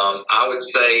 I would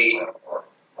say,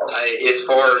 as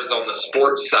far as on the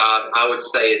sports side, I would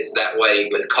say it's that way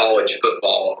with college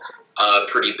football.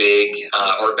 pretty big,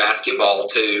 or basketball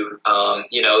too.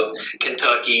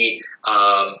 Kentucky,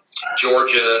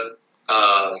 Georgia,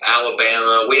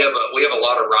 Alabama. We have a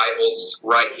lot of rivals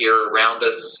right here around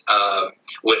us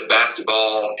with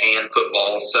basketball and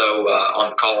football. So on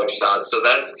the college side, so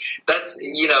that's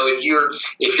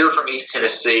if you're from East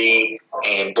Tennessee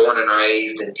and born and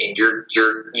raised, and you're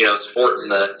sporting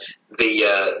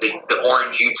the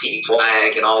orange UT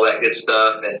flag and all that good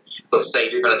stuff, and let's say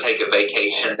you're going to take a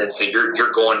vacation, and so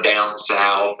you're going down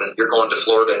south, and you're going to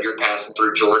Florida, and you're passing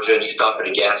through Georgia, and you stop at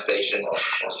a gas station,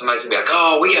 somebody's going to be like,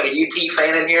 oh, we got a UT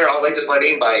fan in here. Oh, they just let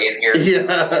anybody in here.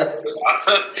 Yeah.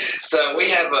 So we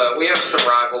have some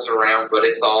rivals around, but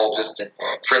it's all just in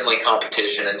friendly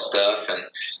competition and stuff. And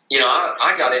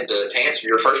I got to answer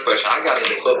your first question, I got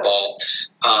into football.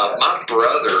 My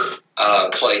brother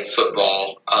played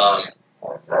football,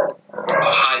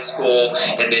 high school,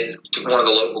 and then one of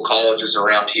the local colleges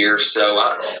around here. So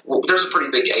there's a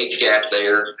pretty big age gap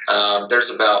there. There's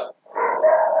about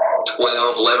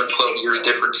 12 years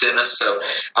difference in us, so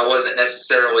I wasn't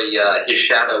necessarily his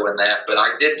shadow in that, but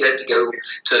I did get to go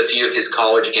to a few of his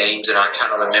college games, and I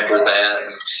kind of remember that.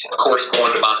 And of course,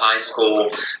 going to my high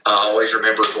school, I always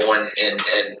remember going and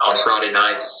on Friday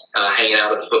nights, hanging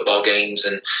out at the football games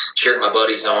and cheering my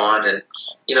buddies on. And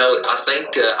I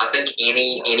think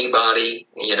anybody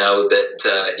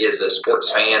that is a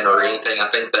sports fan or anything, I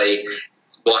think they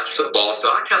watch football. So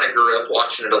I kind of grew up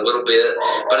watching it a little bit,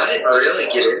 but I didn't really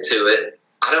get into it.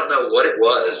 I don't know what it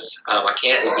was. I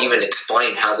can't even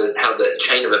explain how the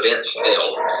chain of events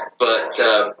fell. But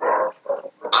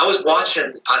I was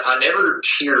watching. I never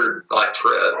cheered like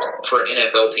for an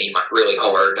NFL team like really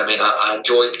hard. I mean, I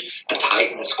enjoyed the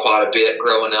Titans quite a bit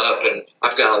growing up, and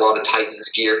I've got a lot of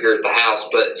Titans gear here at the house.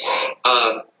 But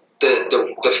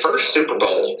the first Super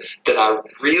Bowl that I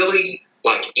really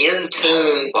in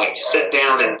tune, sit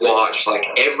down and watch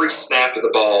every snap of the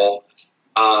ball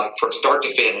from start to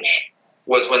finish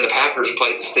was when the Packers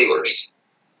played the Steelers.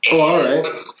 And, all right.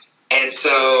 And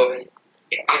so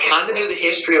I kind of knew the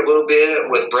history a little bit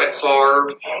with Brett Favre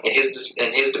and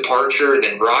his departure, and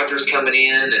then Rodgers coming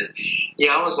in, and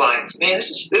I was like, man,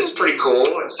 this is pretty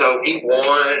cool. And so he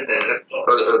won,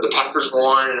 or the Packers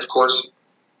won, and of course,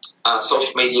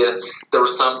 social media. There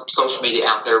was some social media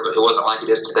out there, but it wasn't like it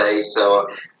is today. So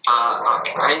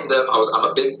I ended up.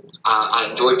 I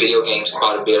enjoy video games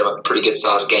quite a bit. I'm a pretty good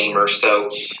sized gamer. So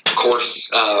of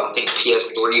course, I think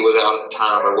PS3 was out at the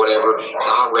time or whatever. So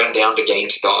I ran down to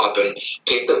GameStop and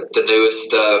picked up the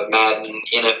newest Madden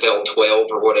NFL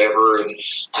 12 or whatever, and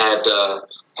had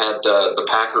the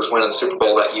Packers winning the Super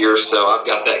Bowl that year. So I've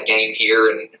got that game here,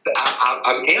 and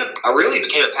I really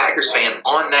became a Packers fan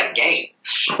on that game.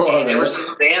 And ever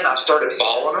since then, I've started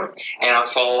following them, and I'm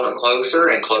following them closer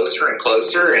and closer and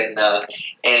closer. And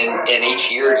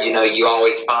each year, you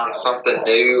always find something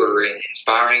new or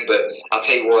inspiring. But I'll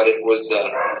tell you what, it was.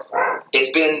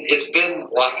 It's been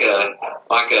like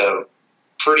a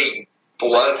pretty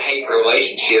love-hate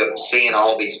relationship seeing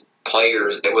all these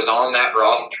players that was on that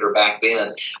roster back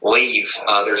then leave.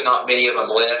 There's not many of them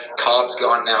left. Cobb's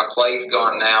gone now. Clay's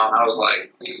gone now. And I was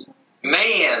like,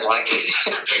 man,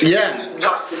 yeah,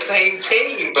 not the same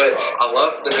team. But I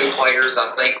love the new players.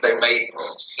 I think they made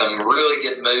some really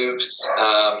good moves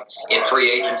in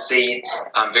free agency.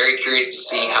 I'm very curious to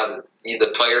see how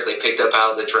the players they picked up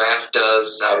out of the draft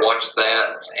does. I watched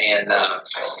that, and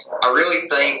I really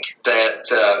think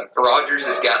that Rodgers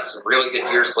has got some really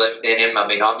good years left in him. I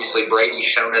mean, obviously Brady's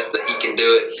shown us that he can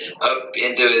do it up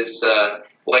into his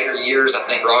later years. I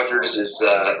think Rodgers is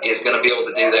going to be able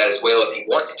to do that as well if he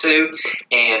wants to.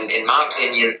 And in my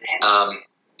opinion,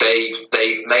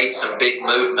 they've made some big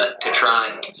movement to try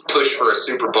and push for a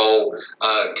Super Bowl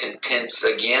contents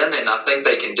again, and I think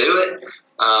they can do it.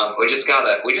 We just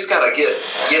gotta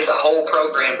get the whole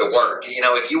program to work.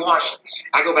 If you watch,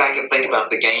 I go back and think about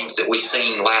the games that we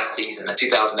seen last season in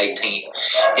 2018,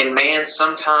 and man,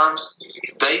 sometimes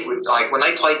they would when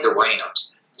they played the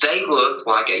Rams, they looked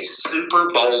like a Super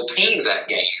Bowl team that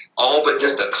game, all but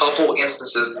just a couple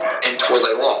instances until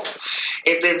they lost.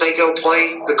 And then they go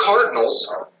play the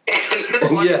Cardinals, and it's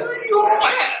like, where are you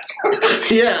at?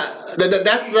 Yeah.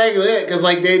 That's exactly it, because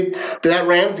that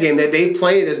Rams game, they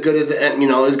played as good as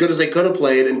they could have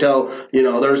played until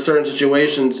there were certain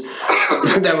situations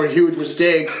that were huge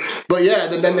mistakes. But yeah,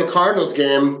 then the Cardinals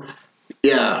game,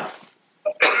 yeah,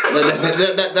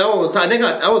 that one was. I think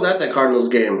I was at that Cardinals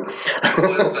game.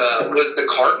 Was the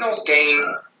Cardinals game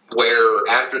where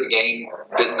after the game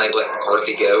didn't they let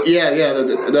McCarthy go? Yeah,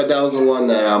 that was the one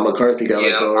that McCarthy got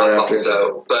let go right I after. thought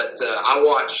so. But I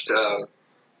watched.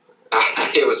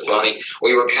 It was funny.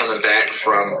 We were coming back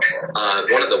from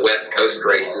one of the West Coast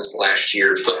races last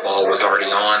year. Football was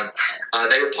already on.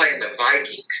 They were playing the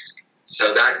Vikings.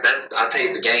 So that I'll tell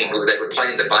you the game. They were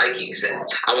playing the Vikings, and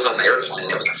I was on the airplane.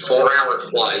 It was a 4-hour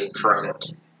flight from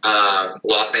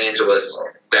Los Angeles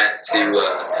back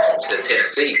to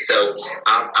Tennessee. So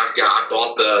I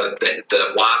bought the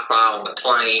Wi-Fi on the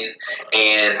plane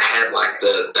and had like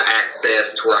the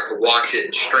access to where I could watch it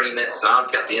and stream it. So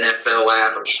I've got the NFL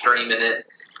app. I'm streaming it,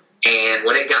 and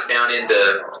when it got down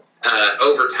into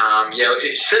overtime,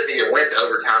 it shouldn't even went to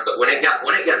overtime, but when it got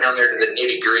down there to the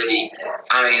nitty gritty,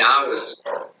 I mean, I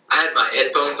had my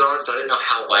headphones on, so I didn't know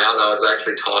how loud I was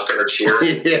actually talking or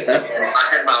cheering. Yeah.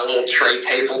 I had my little tray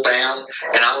table down,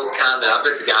 and I was I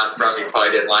bet the guy in front of me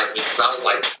probably didn't like me because I was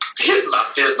like hitting my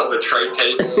fist on the tray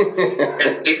table,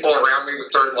 and people around me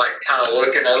started like kind of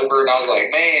looking over, and I was like,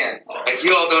 man, like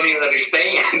you all don't even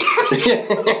understand.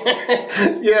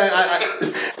 Yeah,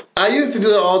 I used to do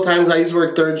that all the time because I used to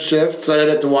work third shift, so I'd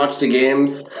have to watch the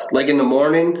games like in the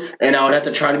morning, and I would have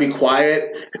to try to be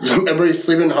quiet. So everybody's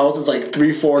sleeping in the house. It's like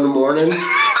 3, 4 in the morning,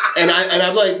 and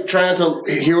I'd like trying not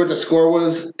to hear what the score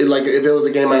was, like if it was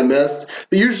a game I missed.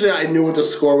 But usually I knew what the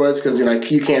score was because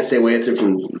you can't stay away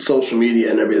from social media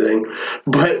and everything.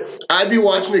 But I'd be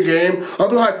watching the game. I'd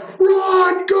be like,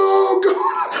 run, go, go.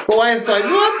 My wife's like,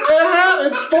 what the hell?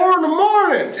 It's 4 in the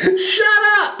morning. Shut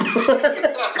up.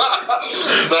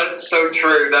 That's so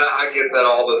true. I get that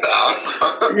all the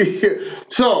time.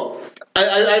 So,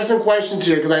 I have some questions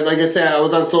here because, like I said, I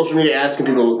was on social media asking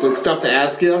people like, stuff to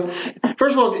ask you.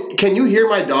 First of all, can you hear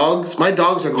my dogs? My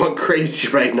dogs are going crazy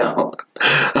right now.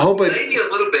 I hope maybe a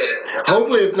little bit.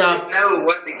 Hopefully, it's not. I don't know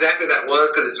what exactly that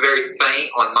was because it's very faint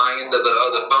on my end of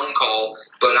the phone call,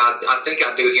 but I think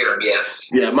I do hear them. Yes.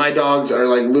 Yeah, my dogs are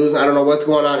like losing. I don't know what's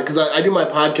going on because I do my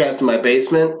podcast in my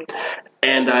basement,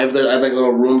 and I have like a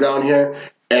little room down here,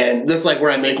 and this is like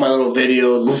where I make my little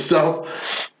videos and stuff.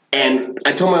 And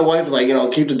I told my wife, like,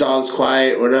 keep the dogs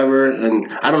quiet, whatever.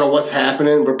 And I don't know what's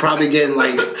happening. We're probably getting,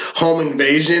 like, home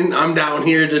invasion. I'm down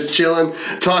here just chilling,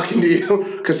 talking to you.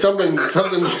 Because something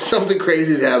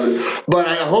crazy is happening. But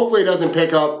hopefully it doesn't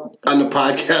pick up on the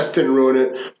podcast and ruin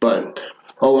it. But,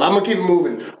 I'm going to keep it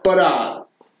moving. But,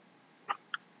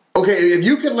 okay, if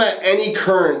you could let any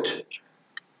current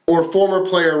or former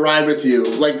player ride with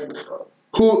you, like...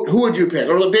 Who would you pick?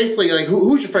 Or basically, like,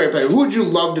 who's your favorite player? Who would you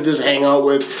love to just hang out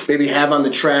with, maybe have on the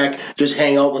track, just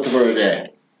hang out with for a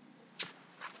day?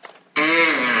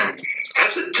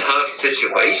 That's a tough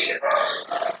situation.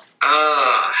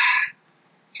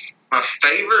 My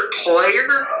favorite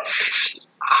player?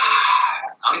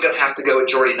 I'm going to have to go with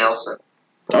Jordy Nelson.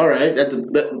 All right.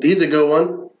 He's a good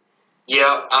one. Yeah,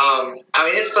 I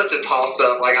mean, it's such a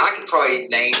toss-up. Like, I could probably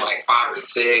name, like, 5 or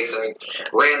 6. I mean,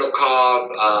 Randall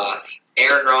Cobb,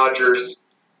 Aaron Rodgers,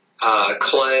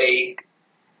 Clay,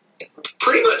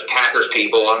 pretty much Packers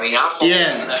people. I mean, I follow the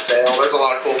NFL. There's a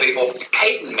lot of cool people.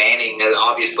 Peyton Manning,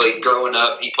 obviously, growing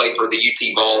up, he played for the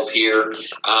UT Vols here.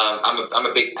 I'm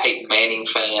a big Peyton Manning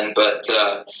fan, but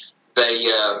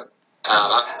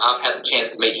I've had the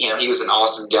chance to meet him. He was an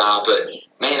awesome guy. But,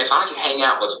 man, if I could hang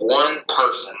out with one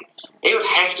person, it would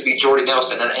have to be Jordy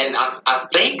Nelson. And I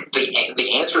think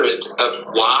the answer of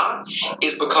why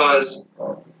is because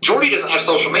Jordy doesn't have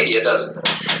social media, does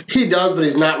he? He does, but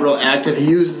he's not real active. He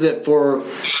uses it for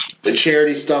the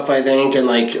charity stuff, I think, and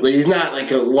like he's not like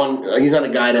he's not a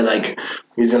guy that like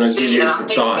he's gonna give you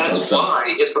thoughts and stuff. Why?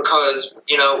 It's because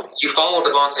you follow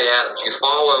Devontae Adams, you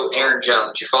follow Aaron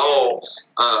Jones, you follow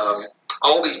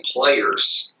all these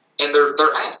players, and they're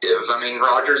active. I mean,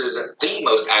 Rodgers isn't the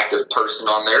most active person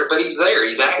on there, but he's there,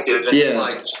 he's active, and it's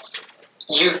like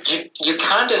you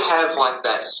kind of have like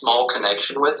that small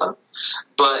connection with him,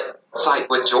 but it's like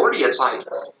with Jordy, it's like.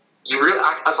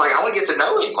 I only get to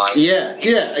know him. Like, yeah,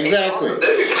 exactly.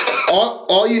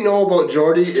 all you know about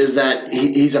Jordy is that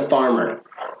he's a farmer.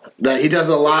 That he does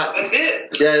a lot.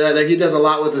 Yeah, that he does a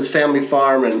lot with his family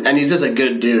farm, and he's just a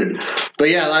good dude.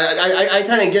 But yeah, I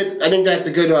kind of get. I think that's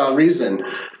a good reason,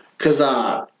 because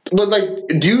but like,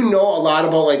 do you know a lot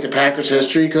about like the Packers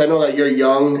history? Because I know that you're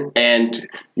young and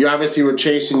you obviously were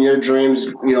chasing your dreams,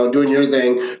 doing your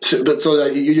thing. So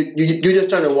that you just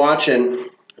started watching.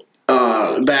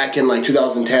 Back in like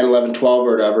 2010, 11, 12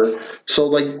 or whatever. So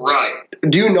like,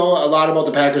 do you know a lot about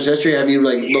the Packers history? Have you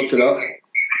like looked it up?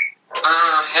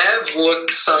 I have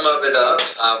looked some of it up.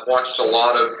 I've watched a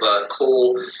lot of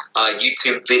cool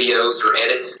YouTube videos or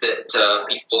edits that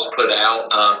people's put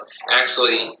out.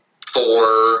 Actually,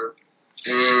 for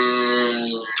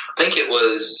I think it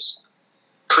was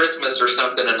Christmas or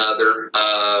something or another,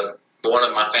 one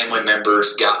of my family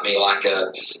members got me like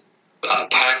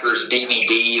Packers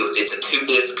DVD. It's a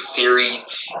 2-disc series.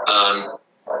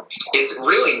 It's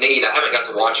really neat. I haven't got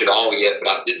to watch it all yet, but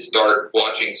I did start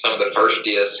watching some of the first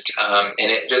disc,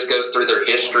 and it just goes through their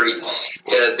history.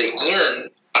 At the end,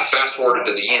 I fast-forwarded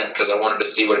to the end because I wanted to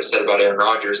see what it said about Aaron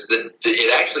Rodgers.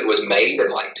 It actually was made in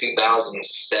like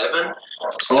 2007,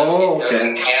 so it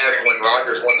doesn't have when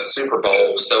Rodgers won the Super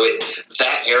Bowl. So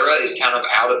that era is kind of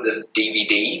out of this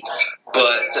DVD,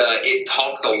 but it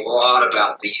talks a lot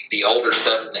about the older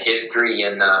stuff and the history,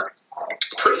 and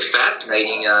it's pretty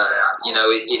fascinating.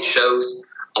 It shows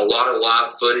a lot of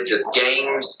live footage of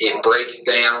games. It breaks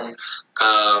down.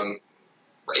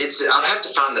 I'll have to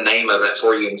find the name of it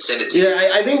for you and send it to you. Yeah,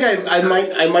 I think I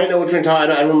might know what you're talking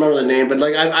about. I don't remember the name, but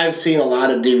like I've seen a lot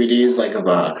of DVDs like of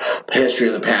the history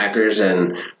of the Packers,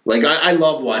 and like I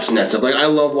love watching that stuff. Like I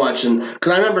love watching,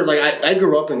 because I remember like I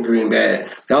grew up in Green Bay.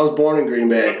 I was born in Green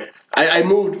Bay. I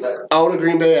moved out of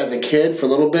Green Bay as a kid for a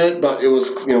little bit, but it was,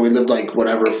 we lived like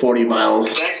 40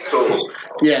 miles. That's cool.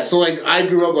 Yeah, so like I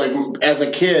grew up like as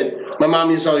a kid. My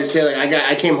mom used to always say like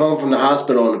I came home from the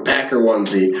hospital in a Packer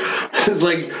onesie. It's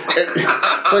like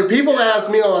people ask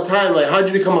me all the time like, how'd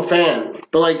you become a fan?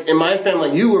 But like in my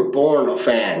family, you were born a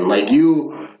fan. Like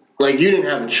you didn't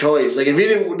have a choice. Like if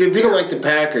you didn't like the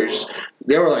Packers,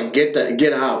 they were like get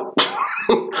out.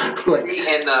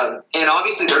 And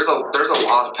obviously there's a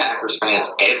lot of Packers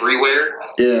fans everywhere.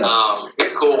 Yeah.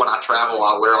 It's cool when I travel.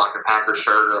 I wear like a Packers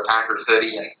shirt or a Packers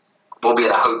hoodie, and we'll be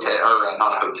in a hotel, or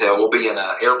not a hotel. We'll be in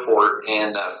an airport,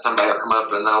 and somebody will come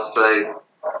up and they'll say,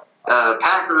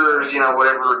 "Packers,"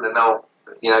 whatever. And then they'll,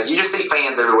 you just see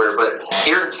fans everywhere. But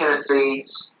here in Tennessee,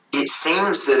 it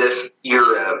seems that if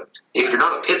you're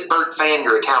not a Pittsburgh fan,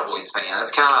 you're a Cowboys fan.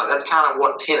 That's kind of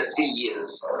what Tennessee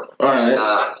is. All right. And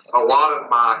a lot of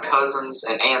my cousins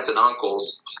and aunts and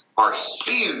uncles are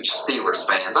huge Steelers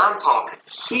fans. I'm talking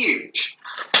huge,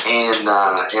 and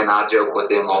I joke with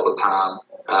them all the time.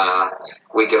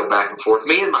 We go back and forth.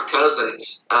 Me and my cousin,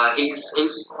 he's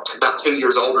about 2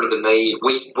 years older than me.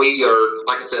 We are,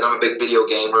 like I said, I'm a big video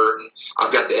gamer.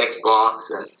 I've got the Xbox,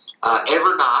 and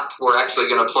every night we're actually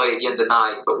going to play again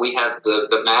tonight. But we have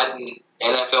the Madden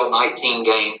NFL 19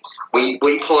 game. We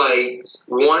play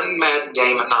one Madden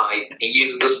game a night. He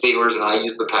uses the Steelers and I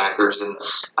use the Packers, and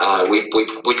we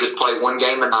just play one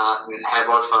game a night and have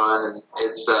our fun. And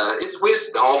it's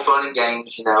just all fun and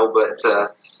games, but.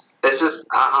 It's just,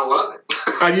 I love it.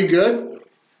 Are you good?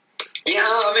 Yeah,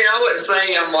 I mean, I wouldn't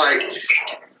say I'm like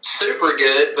super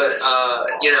good, but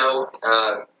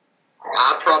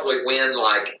I probably win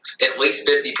like at least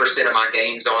 50% of my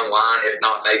games online, if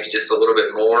not maybe just a little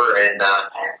bit more. And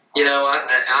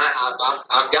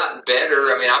I've gotten better.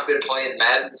 I mean, I've been playing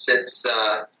Madden since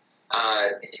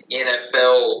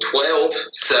NFL 12.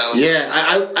 So yeah,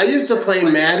 I used to play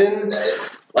Madden.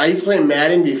 I used to play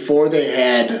Madden before they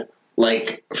had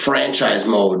like franchise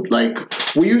mode. Like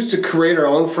we used to create our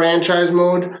own franchise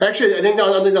mode. Actually, I think that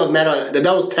was Madden.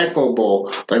 That was Tecmo Bowl,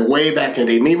 like way back in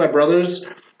the day. Me and my brothers.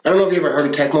 I don't know if you ever heard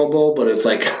of Tecmo Bowl, but it's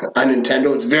like on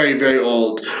Nintendo. It's very, very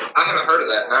old. I haven't heard of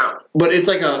that, no. But it's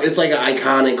like an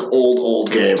iconic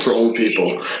old game for old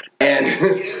people. And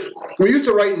we used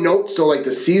to write notes, so like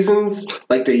the seasons,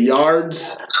 like the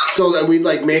yards, so that we'd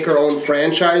like make our own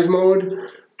franchise mode.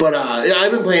 But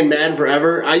I've been playing Madden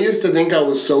forever. I used to think I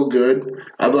was so good.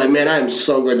 I'd be like, man, I am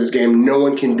so good at this game. No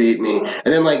one can beat me. And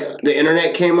then like the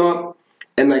internet came up,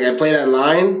 and like I played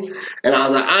online, and I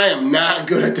was like, I am not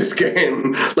good at this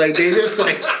game. Like they just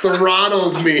like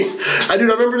throttles me. I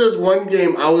remember this one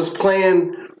game I was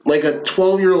playing like a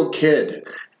 12-year-old kid,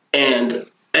 and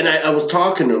I was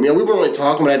talking to him. We weren't really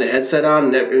talking, but I had a headset on,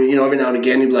 and every now and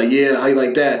again he'd be like, yeah, how you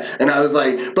like that? And I was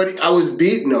like, but I was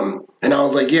beating him. And I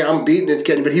was like, yeah, I'm beating this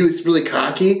kid. But he was really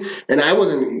cocky. And I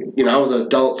wasn't, I was an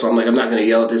adult, so I'm like, I'm not going to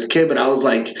yell at this kid. But I was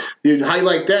like, dude, how you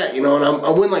like that? And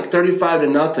I win like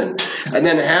 35-0. And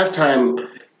then at halftime,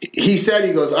 he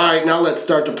goes, all right, now let's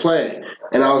start to play.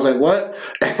 And I was like, what?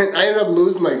 And I ended up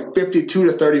losing like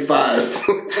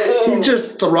 52-35. He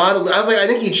just throttled me. I was like, I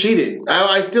think he cheated.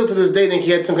 I still to this day think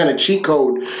he had some kind of cheat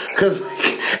code. Because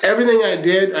everything I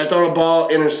did, I throw a ball,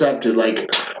 intercepted. Like,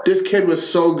 this kid was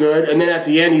so good. And then at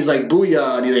the end, he's like,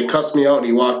 booyah. And he cussed me out and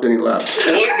he walked and he left.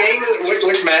 What game,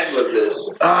 which Madden was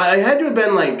this? I had to have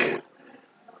been like,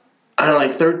 I don't know,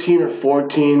 like 13 or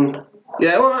 14.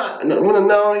 Yeah,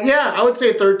 I would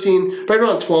say 13, probably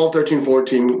around 12, 13,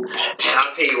 14. And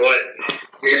I'll tell you what,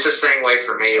 it's the same way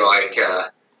for me. Like,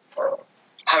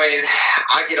 I mean,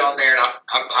 I get on there and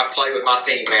I play with my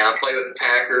team, man. I play with the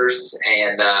Packers,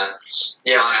 and I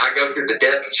go through the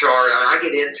depth chart. I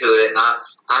get into it, and I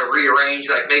rearrange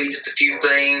like maybe just a few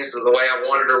things the way I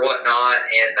want it or whatnot,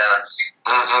 and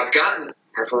I've gotten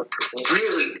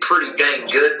really pretty dang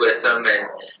good with them, and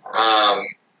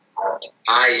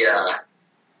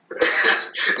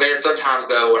man, sometimes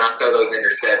though when I throw those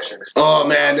interceptions, oh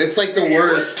man, it's like the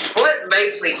worst. What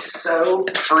makes me so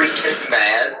freaking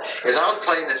mad is I was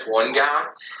playing this one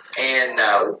guy, and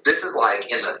this is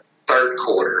like in the third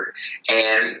quarter,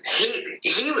 and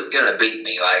he was gonna beat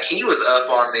me. Like he was up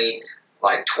on me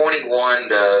like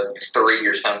 21-3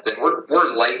 or something. We're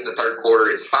late in the third quarter.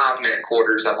 It's 5-minute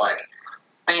quarters. I'm like,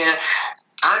 man,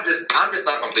 I'm just not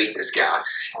gonna beat this guy.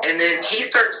 And then he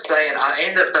starts saying, I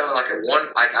end up throwing like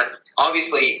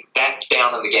obviously that's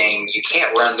down in the game. You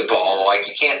can't run the ball. Like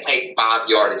you can't take 5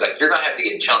 yards. Like you're gonna have to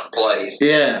get chunk plays.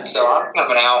 Yeah. So I'm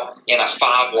coming out in a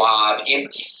 5-wide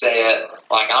empty set.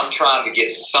 Like I'm trying to get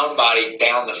somebody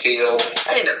down the field.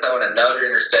 I end up throwing another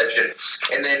interception.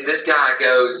 And then this guy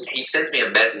goes, he sends me a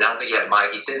message. I don't think he had a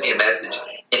mic. He sends me a message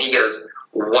and he goes,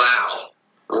 wow.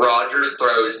 Rodgers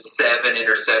throws 7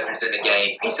 interceptions in a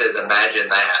game. He says, imagine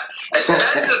that. And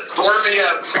that just tore me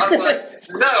up. I was like,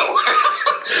 no.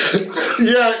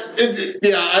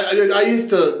 I used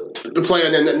to play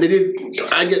on them.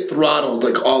 I get throttled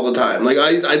like all the time. Like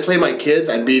I play my kids,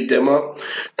 I beat them up,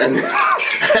 and then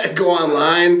I go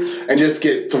online and just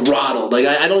get throttled. Like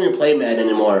I don't even play Madden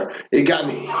anymore. It got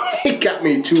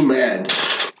me too mad.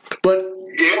 But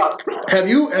yeah. Have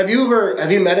you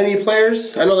met any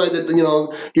players? I know that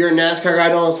you're a NASCAR guy. I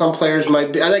know some players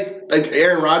might be. I like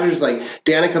Aaron Rodgers, like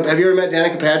Danica. Have you ever met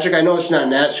Danica Patrick? I know she's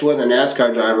not she wasn't a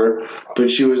NASCAR driver, but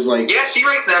she was like. Yeah, she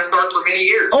raced NASCAR for many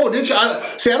years. Oh, did she? I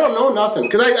don't know nothing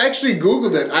because I actually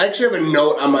Googled it. I actually have a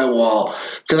note on my wall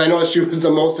because I know she was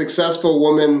the most successful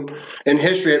woman in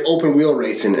history at open wheel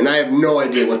racing, and I have no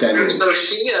idea what that means. So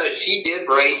she did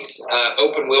race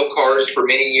open wheel cars for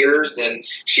many years, and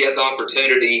she had the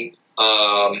opportunity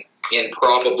in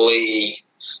probably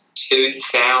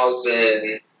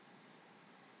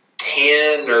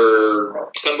 2010 or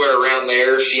somewhere around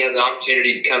there. She had the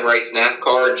opportunity to come race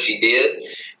NASCAR, and she did.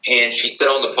 And she sat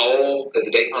on the pole at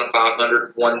the Daytona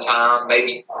 500 one time,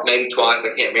 maybe twice.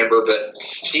 I can't remember, but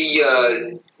she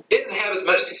didn't have as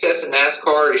much success in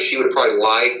NASCAR as she would have probably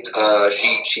liked.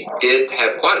 She did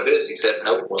have quite a bit of success in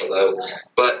open wheel though,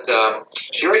 but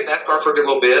she raced NASCAR for a good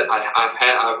little bit. I've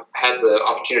had the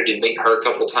opportunity to meet her a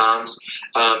couple of times.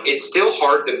 It's still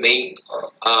hard to meet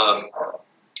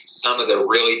some of the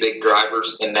really big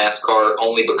drivers in NASCAR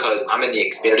only because I'm in the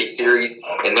Xfinity Series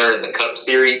and they're in the Cup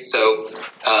Series. So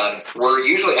we're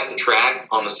usually at the track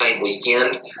on the same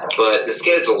weekend, but the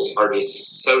schedules are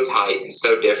just so tight and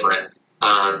so different.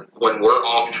 When we're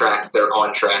off track, they're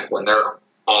on track. When they're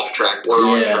off track, we're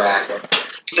on track.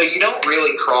 So you don't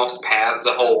really cross paths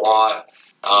a whole lot.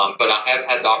 But I have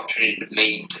had the opportunity to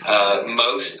meet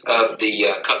most of the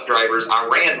Cup drivers. I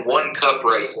ran one Cup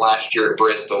race last year at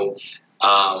Bristol.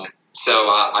 So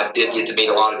I did get to meet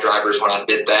a lot of drivers when I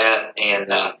did that.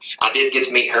 And I did get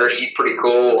to meet her. She's pretty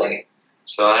cool. And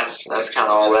so that's kind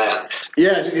of all that.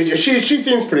 Yeah, she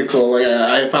seems pretty cool. Like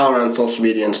I follow her on social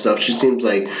media and stuff. She seems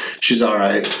like she's all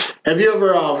right. Have you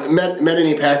ever met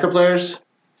any Packer players?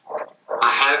 I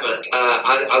haven't.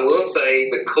 I will say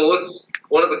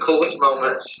one of the coolest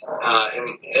moments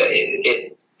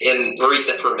in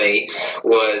recent for me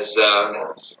was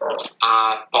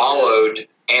I followed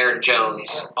Aaron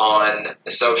Jones on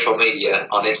social media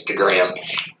on Instagram,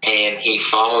 and he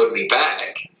followed me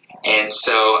back. And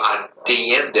so I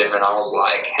DM'd him, and I was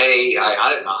like, "Hey,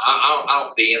 I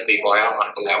don't DM people. I don't know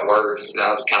how that works." That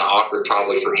was kind of awkward,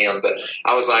 probably for him. But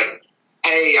I was like,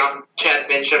 "Hey, I'm Chad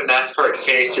Finchum, NASCAR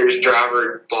Xfinity Series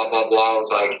driver. Blah blah blah." I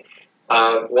was like,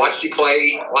 "Watched you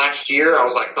play last year. I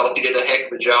was like, thought you did a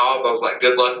heck of a job. I was like,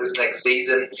 good luck this next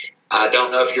season. I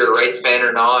don't know if you're a race fan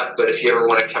or not, but if you ever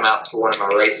want to come out to one of my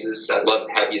races, I'd love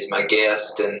to have you as my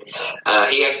guest." And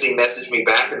he actually messaged me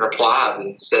back and replied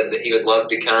and said that he would love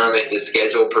to come if his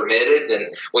schedule permitted. And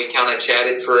we kind of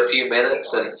chatted for a few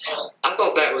minutes, and I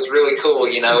thought that was really cool.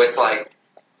 It's like,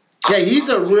 yeah, he's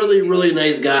a really, really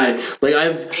nice guy.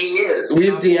 He is.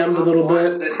 We've DM'd a little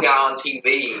bit. This guy on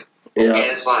TV. Yeah.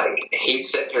 And it's like, he's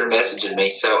sitting here messaging me.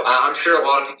 So I'm sure a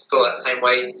lot of people feel that same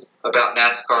way about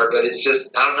NASCAR, but it's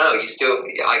just, I don't know. You still,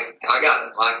 I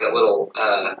got like a little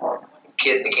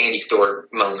kid in the candy store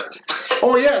moment.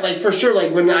 Oh, yeah, like for sure.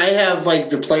 Like when I have like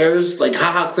the players, like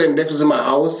Clinton Dix was in my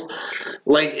house,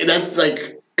 like that's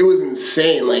like, it was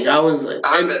insane. Like I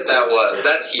bet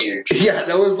that's huge. Yeah,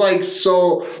 that was like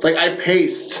so, like I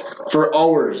paced for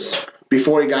hours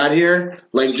before he got here,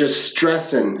 like just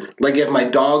stressing. Like if my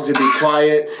dogs would be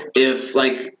quiet, if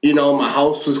like my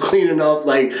house was cleaning up,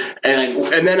 like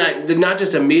and then I did not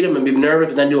just to meet him and be nervous,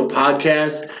 but then do a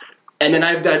podcast. And then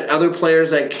I've got other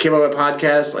players that came on my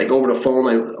podcast, like over the phone,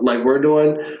 like we're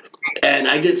doing. And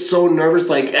I get so nervous,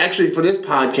 like actually for this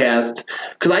podcast,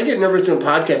 because I get nervous doing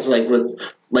podcasts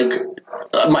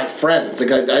with my friends.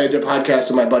 Like I did a podcast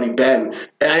with my buddy Ben,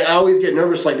 and I always get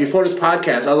nervous. Like before this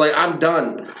podcast, I was like, I'm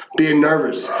done being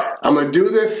nervous. I'm gonna do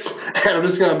this, and I'm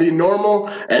just gonna be normal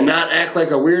and not act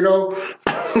like a weirdo.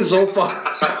 So far,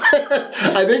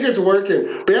 I think it's working.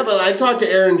 But yeah, but I talked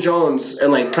to Aaron Jones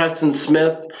and like Preston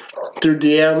Smith through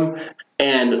DM.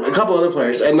 And a couple other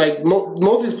players, and like most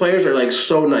of these players are like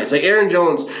so nice. Like Aaron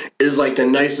Jones is like the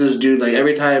nicest dude. Like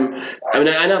every time, I mean,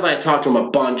 I know that I talked to him a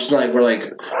bunch. It's not like we're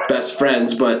like best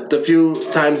friends, but the few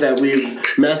times that we've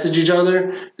messaged each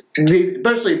other,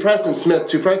 especially Preston Smith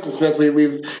too. Preston Smith,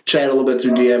 we've chatted a little bit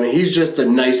through DM, and he's just the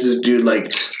nicest dude.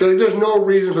 Like there's no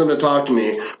reason for them to talk to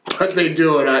me, but they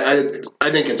do, and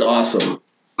I think it's awesome.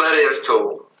 That is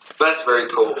cool. That's very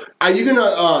cool. Are you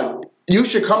gonna? You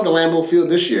should come to Lambeau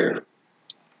Field this year.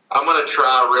 I'm going to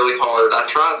try really hard. I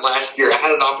tried last year. I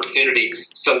had an opportunity.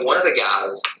 So one of the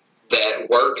guys that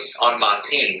works on my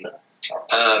team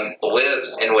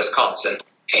lives in Wisconsin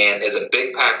and is a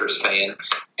big Packers fan.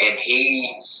 And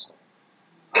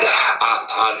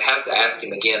I'd have to ask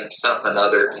him again, something or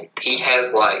another. He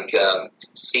has like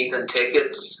season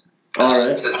tickets to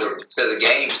the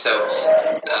game. So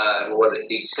was it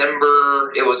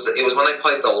December? It was when they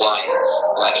played the Lions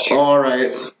last year. All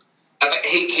right.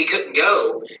 He couldn't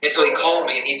go, and so he called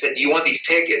me and he said, "Do you want these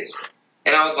tickets?"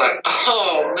 And I was like,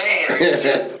 "Oh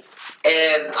man!"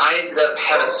 And I ended up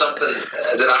having something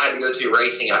that I had to go to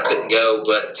racing, and I couldn't go.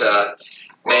 But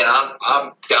man,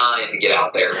 I'm dying to get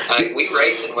out there. We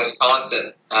race in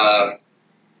Wisconsin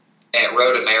at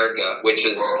Road America, which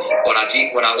is when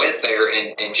I went there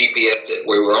and GPSed it,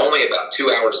 we were only about 2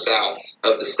 hours south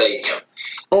of the stadium.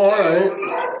 Oh, all right.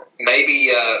 Maybe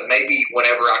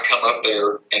whenever I come up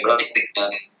there and race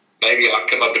again, maybe I'll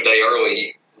come up a day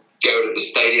early, go to the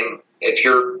stadium. If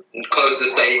you're close to the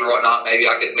stadium or whatnot, maybe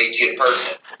I could meet you in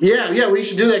person. Yeah, we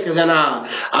should do that because then I'll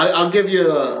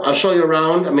show you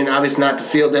around. I mean, obviously not the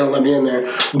field; they don't let me in there,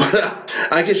 but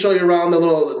I can show you around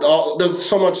there's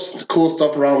so much cool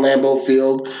stuff around Lambeau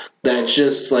Field that's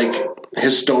just like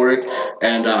historic.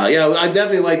 And I'd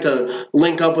definitely like to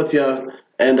link up with you.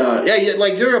 And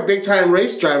like you're a big time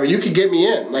race driver. You could get me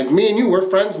in. Like me and you, we're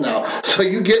friends now, so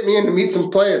you get me in to meet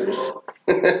some players.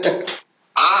 I'm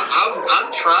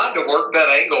trying to work that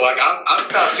angle. Like I'm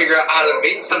trying to figure out how to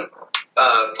meet some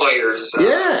players.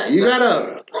 Yeah, you got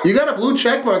a blue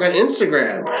check mark on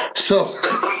Instagram. So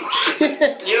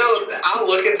I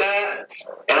look at that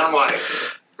and I'm like,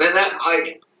 man, that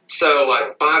like. So,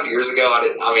 5 years ago,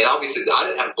 obviously, I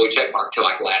didn't have a blue check mark till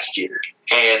last year,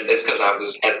 and it's because I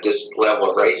was at this level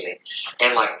of racing.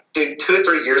 And 2 or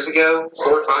 3 years ago,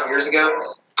 4 or 5 years ago,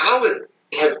 I would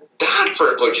have died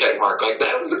for a blue check mark.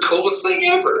 That was the coolest thing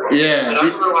ever. Yeah. And I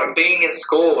remember being in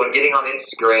school and getting on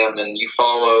Instagram, and you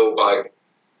follow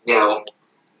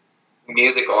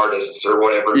music artists or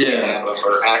whatever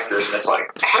or actors, and it's like,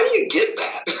 how do you get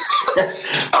that?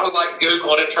 I was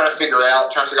Googling it, trying to figure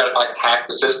out if I can hack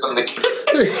the system to get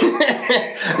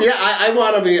it. Yeah, I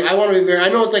want to be I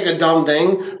know it's a dumb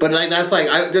thing, but that's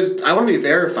I want to be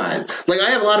verified.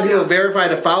 I have a lot of people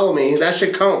verified to follow me. That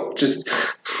should count. Just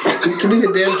give me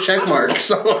the damn check mark.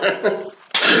 So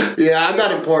yeah, I'm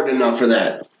not important enough for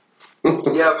that.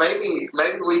 Yeah, maybe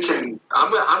we can. I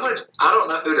don't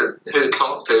know who to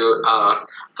talk to,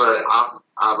 but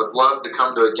I would love to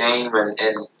come to a game, and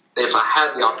if I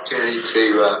had the opportunity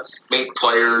to meet the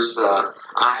players, I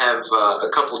have a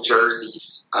couple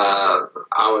jerseys. I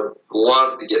would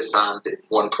love to get signed at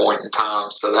one point in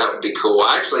time, so that would be cool.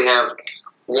 I actually have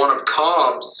one of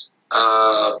Cobb's,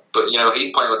 but he's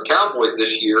playing with the Cowboys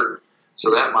this year, so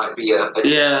that might be a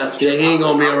yeah. He ain't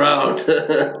gonna be around.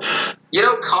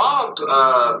 Cobb,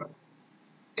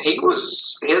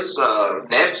 his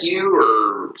nephew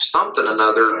or something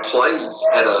another plays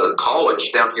at a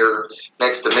college down here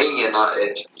next to me, and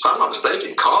if I'm not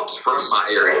mistaken, Cobb's from my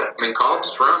area. I mean,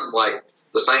 Cobb's from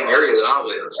the same area that I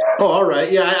live. Oh, all right.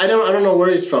 Yeah, I don't know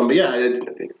where he's from, but yeah, I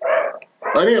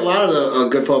think a lot of the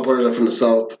good football players are from the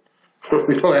South.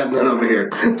 We don't have none over here.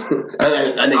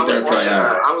 I think they're probably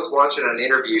are. I was watching an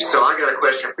interview, so I got a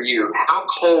question for you. How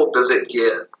cold does it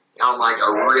get on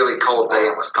a really cold day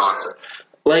in Wisconsin?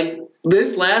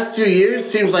 This last 2 years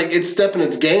seems like it's stepping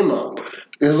its game up.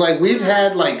 It's we've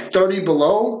had 30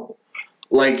 below,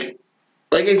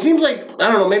 Like, it seems like, I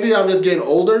don't know, maybe I'm just getting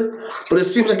older, but it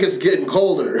seems like it's getting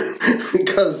colder.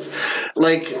 Because,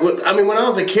 like, when I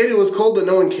was a kid, it was cold, but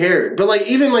no one cared. But, like,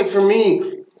 even, like, for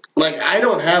me, like, I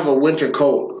don't have a winter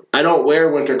coat. I don't wear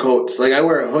winter coats. Like, I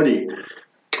wear a hoodie.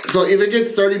 So if it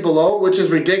gets 30 below, which is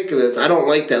ridiculous, I don't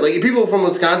like that. Like, people from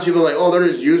Wisconsin, people are like, oh, they're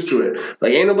just used to it.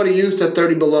 Like, ain't nobody used to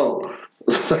 30 below.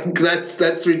 Like,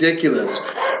 that's ridiculous.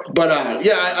 But,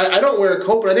 I don't wear a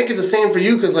coat, but I think it's the same for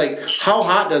you, because, like, how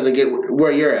hot does it get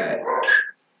where you're at?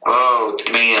 Oh,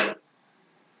 man.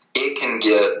 It can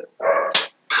get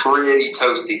pretty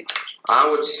toasty. I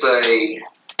would say,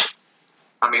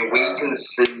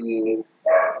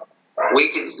 we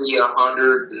can see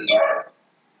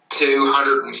 102,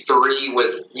 103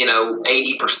 with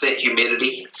 80%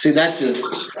 humidity. See, that's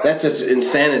just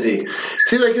insanity.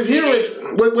 See, like, if you're like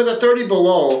with a 30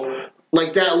 below,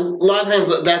 like that, a lot of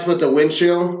times that's with the wind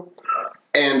chill,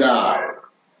 and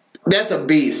that's a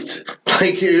beast.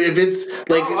 Like, if it's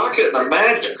like, I couldn't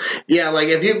imagine. Yeah, like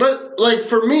but like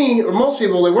for me or most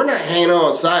people, like, we're not hanging out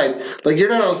outside. Like, you're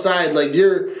not outside. Like,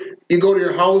 you go to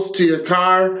your house, to your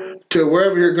car, to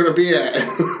wherever you're gonna be at.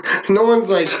 No one's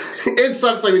like, it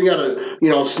sucks like when you gotta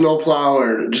snow plow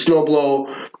or snow blow,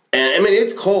 and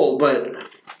it's cold, but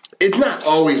it's not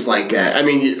always like that.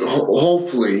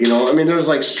 Hopefully, there's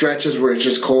like stretches where it's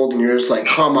just cold and you're just like,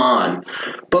 come on.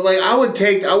 But like, I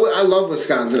love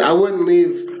Wisconsin. I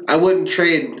wouldn't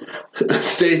trade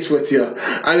states with you.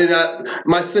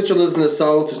 My sister lives in the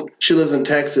South. She lives in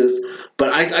Texas.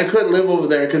 But I couldn't live over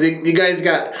there because you guys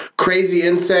got crazy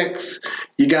insects.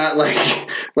 You got like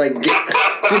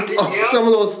some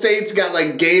of those states got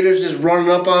like gators just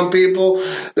running up on people.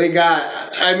 They got,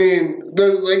 I think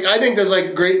there's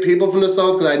like great people from the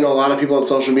South, because I know a lot of people on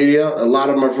social media. A lot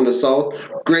of them are from the South.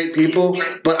 Great people.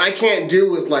 But I can't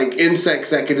deal with like insects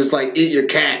that could just like eat your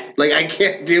cat. Like, I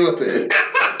can't deal with it.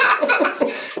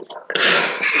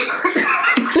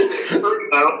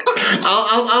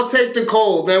 I'll take the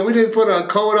cold, man. We just put a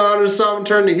coat on or something,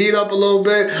 turn the heat up a little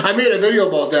bit. I made a video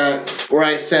about that where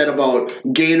I said about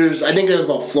gators. I think it was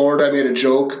about Florida. I made a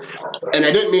joke, and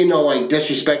I didn't mean no like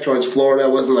disrespect towards Florida. I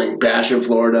wasn't like bashing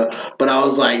Florida, but I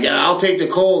was like, yeah, I'll take the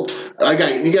cold.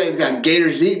 You guys got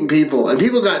gators eating people, and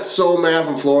people got so mad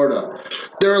from Florida.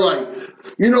 They were like,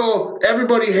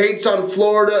 everybody hates on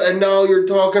Florida, and now you're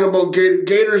talking about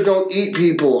gators don't eat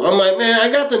people. I'm like, man,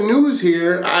 I got the news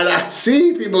here. I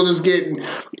see people just getting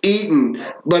eaten.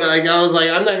 But like, I was like,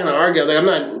 I'm not going to argue. Like, I'm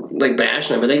not like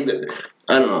bashing them.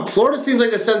 I don't know. Florida seems like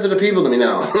they're sensitive people to me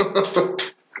now.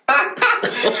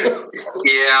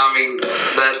 Yeah,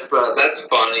 that's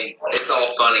funny. It's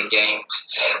all fun and games.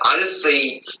 I just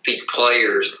see these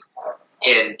players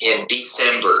in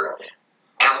December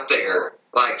out there,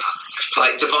 like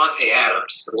Devontae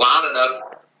Adams, lining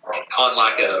up on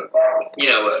like a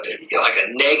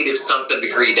negative something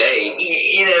degree day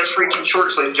in a freaking short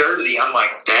sleeve jersey. I'm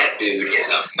like, that dude is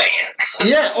a man.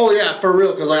 Yeah, oh yeah, for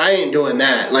real. Because like, I ain't doing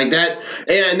that like that,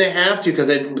 and they have to because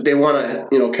they want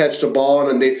to catch the ball,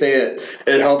 and they say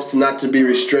it helps not to be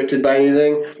restricted by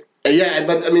anything. And yeah,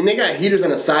 but they got heaters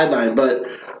on the sideline, but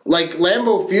like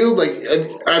Lambeau Field, like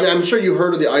I'm sure you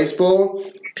heard of the Ice Bowl,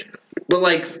 but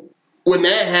like, when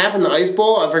that happened, the Ice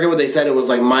Bowl, I forget what they said, it was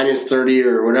like minus 30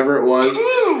 or whatever it was.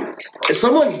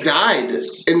 Someone died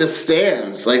in the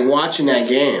stands, like, watching that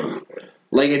game.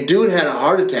 Like, a dude had a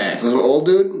heart attack. It was an old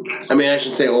dude. I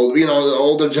should say old, the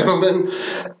older gentleman.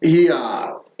 He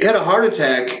had a heart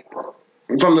attack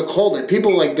from the cold. Like,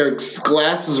 people, like, their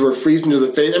glasses were freezing to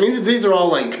the face. These are all,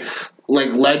 like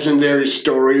legendary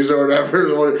stories or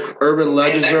whatever, or urban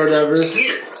legends or whatever.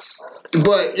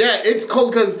 But yeah, it's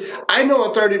cold because I know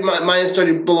what minus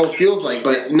 30 below feels like,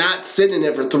 but not sitting in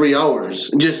it for 3 hours,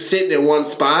 just sitting in one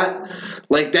spot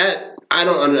like that. I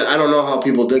don't know how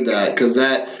people did that, because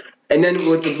that, and then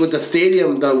with the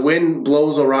stadium, the wind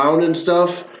blows around and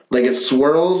stuff, like it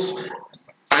swirls.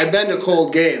 I've been to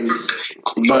cold games,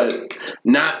 but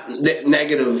not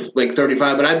negative like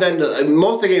 35. But I've been to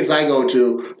most of the games I go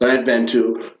to that I've been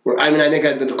to. I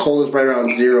think the coldest right around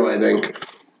 0, I think.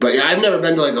 But yeah, I've never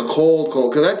been to like a cold,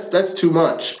 because that's too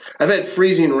much. I've had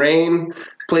freezing rain.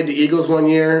 Played the Eagles one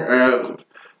year.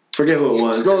 Forget who it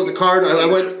was. No, it was the Cardinals. I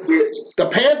went the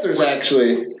Panthers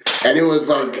actually, and it was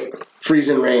like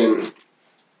freezing rain.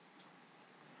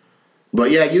 But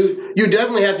yeah, you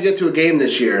definitely have to get to a game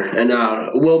this year, and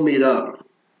we'll meet up.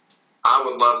 I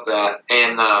would love that.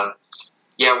 And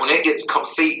when it gets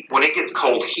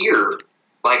cold here,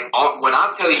 like when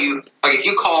I tell you, like if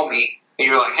you call me and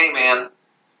you're like, hey man.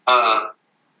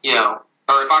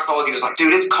 Or if I called you, it's like,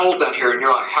 dude, it's cold down here, and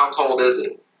you're like, how cold is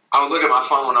it? I would look at my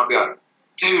phone and I'll be like,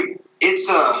 dude, it's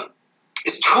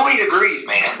It's 20 degrees,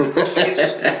 man.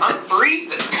 I'm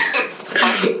freezing.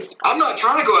 Like, I'm not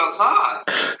trying to go outside.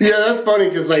 Yeah, that's funny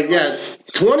because,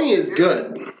 20 is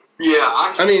good. Yeah,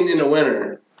 I mean, in the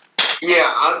winter. Yeah,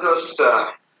 I just.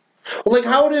 Well,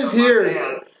 how it is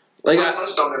here. I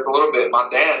touched on this a little bit. My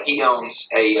dad, he owns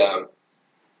a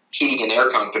heating and air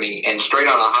company, and straight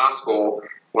out of high school,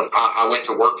 when I went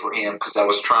to work for him because I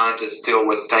was trying to still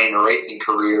withstand a racing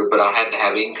career, but I had to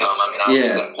have income. I mean, I was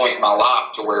to that point in my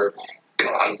life to where,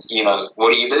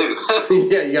 what do you do?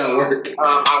 Yeah, you gotta work.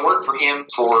 I worked for him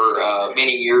for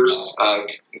many years,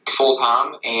 full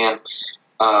time, and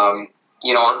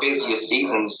our busiest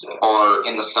seasons are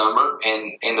in the summer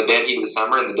and in the dead heat of the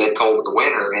summer and the dead cold of the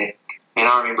winter. And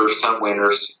I remember some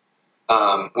winters,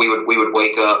 we would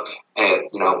wake up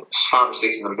at 5 or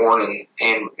 6 in the morning,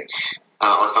 and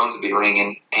our phones would be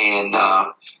ringing, and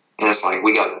it's like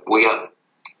we got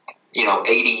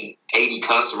 80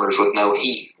 customers with no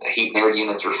heat. The heat and air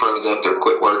units are froze up. They're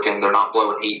quit working. They're not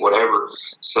blowing heat, whatever.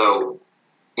 So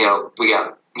we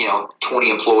got 20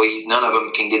 employees. None of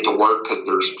them can get to work because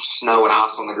there's snow and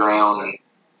ice on the ground, and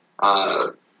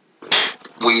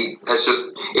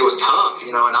it was tough,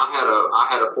 and I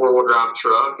had a 4-wheel drive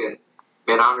truck, and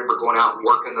man, I remember going out and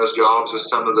working those jobs with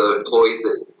some of the employees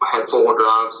that had 4-wheel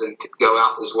drives and could go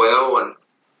out as well. And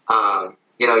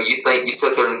you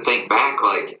sit there and think back,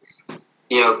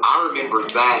 I remember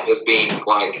that as being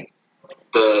like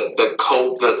the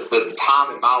cold, the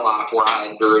time in my life where I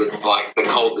endured the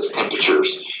coldest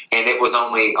temperatures, and it was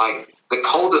only the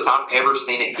coldest I've ever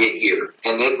seen it get here.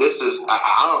 And this is,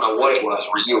 I don't know what it was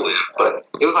where you live, but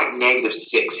it was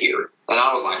 -6 here. And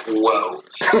I was like, whoa.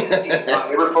 Tennessee's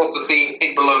not ever supposed to see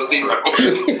anything below 0.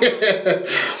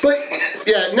 But,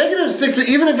 yeah, -6, but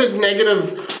even if it's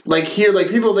negative, here,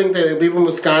 people think that people in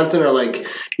Wisconsin are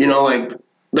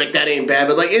that ain't bad,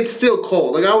 but it's still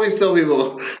cold. I always tell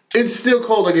people, it's still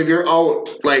cold. If you're out,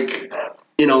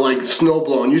 snow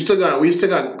blowing, we still got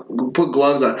to put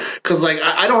gloves on. Cause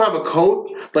I don't have a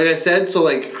coat, like I said. So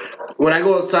when I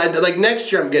go outside,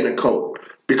 next year I'm getting a coat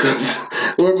because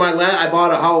I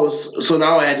bought a house, so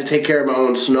now I had to take care of my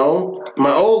own snow.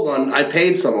 My old one, I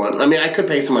paid someone. I mean, I could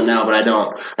pay someone now, but I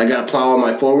don't. I got to plow on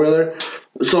my 4-wheeler.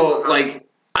 So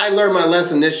I learned my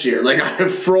lesson this year. I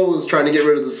froze trying to get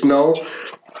rid of the snow.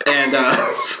 And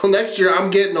so next year I'm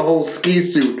getting a whole ski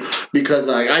suit because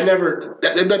I never.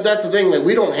 That's the thing.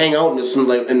 We don't hang out in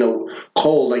the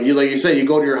cold. Like you say, you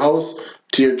go to your house,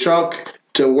 to your truck,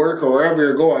 to work, or wherever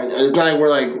you're going. And it's not like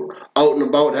we're out and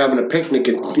about having a picnic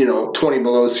at 20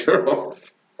 below 0.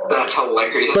 That's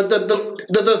hilarious. But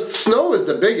the snow is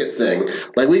the biggest thing.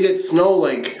 We get snow.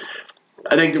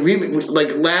 I think that we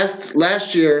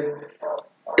last year.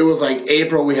 It was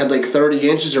April, we had 30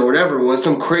 inches or whatever it was,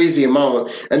 some crazy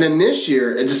amount. And then this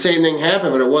year, the same thing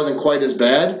happened, but it wasn't quite as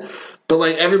bad.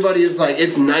 But everybody is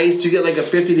it's nice. You get a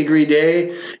 50-degree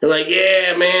day. You're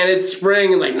yeah, man, it's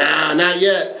spring. And nah, not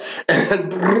yet.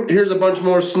 And here's a bunch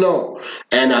more snow.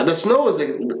 And the snow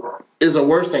is the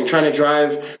worst thing, trying to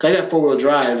drive. I got 4-wheel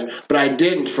drive, but I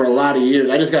didn't for a lot of years.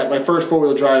 I just got my first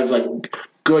 4-wheel drive,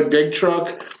 good big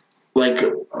truck,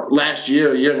 last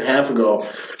year, a year and a half ago.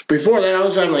 Before that, I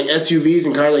was driving SUVs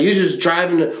and cars. You just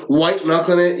driving, white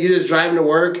knuckling it. You just driving to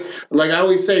work. I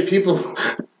always say, people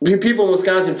in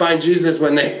Wisconsin find Jesus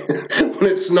when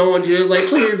it's snowing. You're just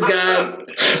please God,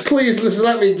 please just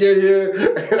let me get here,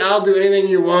 and I'll do anything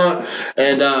you want.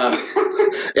 And I'm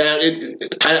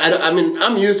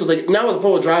used to now with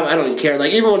 4-wheel drive, I don't even care.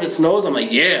 Even when it snows, I'm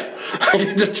yeah, I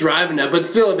get to driving that. But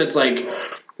still, if it's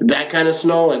that kind of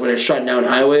snow, when it's shutting down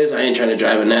highways, I ain't trying to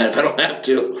drive in that if I don't have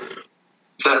to.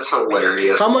 That's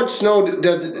hilarious. How much snow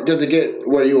does it get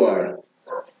where you are?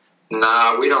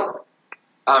 Nah, we don't.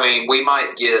 I mean, we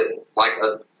might get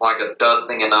a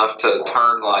dusting enough to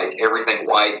turn everything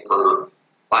white for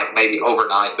maybe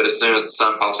overnight, but as soon as the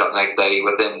sun pops out the next day,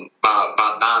 within by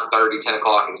 9:30, 10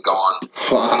 o'clock, it's gone.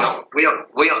 Wow. We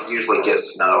don't usually get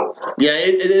snow. Yeah,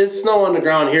 it's snow on the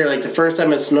ground here. The first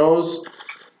time it snows,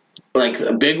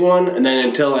 a big one, and then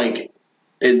until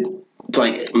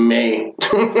it's May.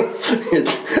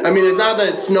 It's not that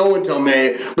it's snow until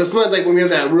May, but it's not when we have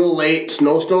that real late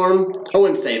snowstorm. I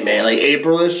wouldn't say May,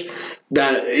 April-ish.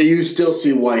 That you still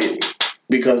see white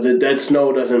because that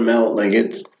snow doesn't melt.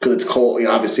 Because it's cold.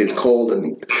 Obviously, it's cold,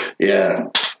 and yeah.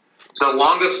 The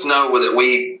longest snow that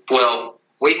we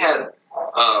had.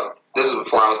 This is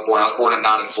before I was born. I was born in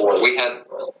 '94. We had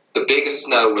the biggest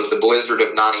snow was the blizzard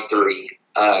of '93,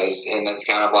 and that's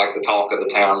kind of the talk of the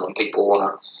town when people want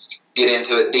to get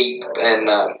into it deep, and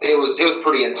it was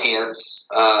pretty intense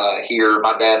here.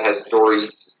 My dad has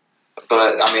stories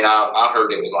But I mean, I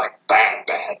heard it was like bad.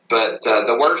 But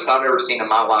the worst I've ever seen in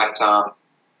my lifetime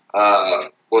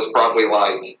was probably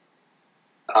like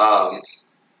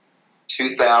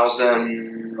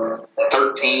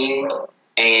 2013,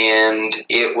 and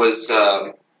it was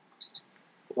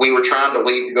we were trying to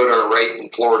leave to go to a race in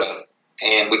Florida,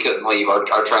 and we couldn't leave our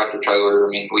tractor trailer. I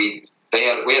mean, they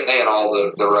had all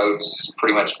the roads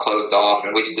pretty much closed off,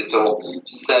 and we just didn't feel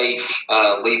safe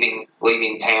leaving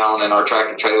town in our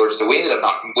tractor trailer. So we ended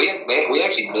up we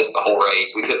actually missed the whole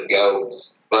race. We couldn't go,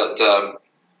 but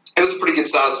it was a pretty good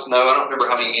size snow. I don't remember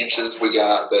how many inches we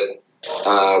got, but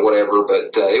whatever.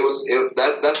 But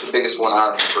that's the biggest one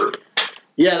I remember.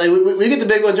 Yeah, like we get the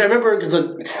big ones. I remember because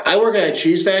I work at a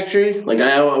cheese factory. Like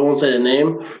I won't say the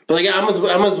name, but like I'm as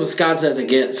Wisconsin as it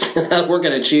gets. I work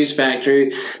at a cheese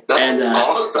factory. That's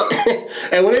awesome.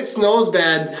 And when it snows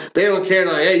bad, they don't care.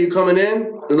 They're like, hey, you coming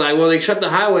in? They're like, well, they shut the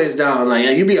highways down. Like,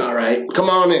 yeah, you be all right. Come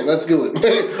on in. Let's do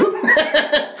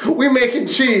it. We're making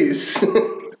cheese.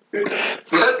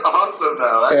 That's awesome,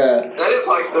 though. That is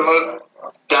like the most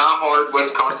diehard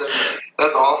Wisconsin.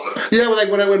 That's awesome. Yeah, but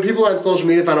like when people on social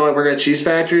media find out I work at a cheese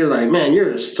factory, they're like, man,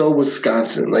 you're so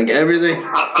Wisconsin. Like everything.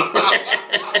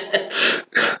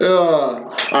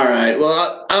 All right.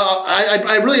 Well,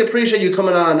 I really appreciate you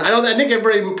coming on. I think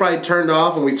everybody probably turned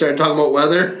off when we started talking about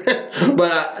weather,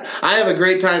 but I have a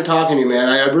great time talking to you, man.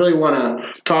 I really want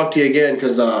to talk to you again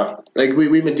because like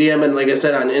we've been DMing, like I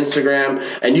said, on Instagram,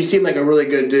 and you seem like a really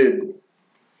good dude.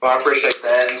 Well, I appreciate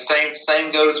that, and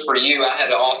same goes for you. I had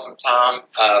an awesome time.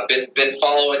 Been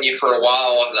following you for a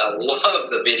while, and I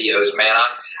love the videos, man.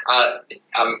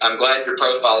 I'm glad your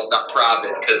profile is not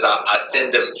private because I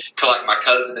send them to like my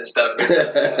cousin and stuff. We have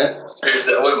a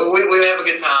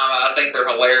good time. I think they're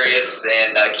hilarious,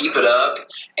 and keep it up.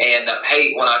 And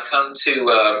hey, when I come to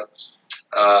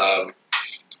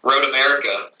Road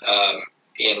America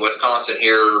in Wisconsin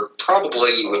here,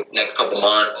 probably with the next couple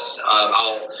months,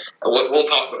 we'll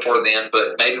talk before then,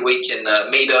 but maybe we can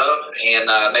meet up, and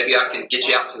maybe I can get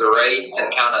you out to the race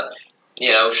and kind of,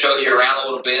 show you around a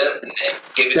little bit and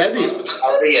give you some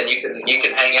hospitality, and you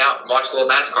can hang out and watch a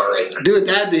little NASCAR racing. Dude,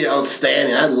 that'd be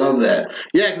outstanding. I'd love that.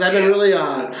 Yeah, because I've been really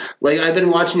I've been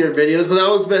watching your videos because I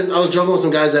was joking with some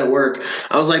guys at work.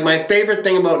 I was like, my favorite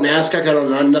thing about NASCAR, 'cause I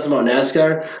don't know nothing about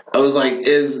NASCAR. I was like,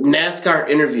 is NASCAR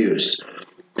interviews.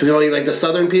 Because like the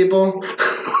Southern people,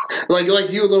 like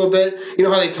you a little bit, you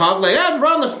know how they talk, like, yeah,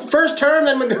 around the first turn,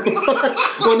 then when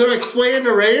they're explaining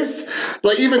the race,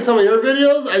 like even some of your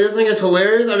videos, I just think it's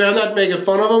hilarious. I mean, I'm not making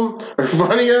fun of them or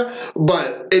fun of you,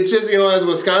 but it's just, as a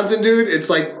Wisconsin dude, it's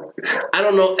like, I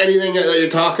don't know anything that you're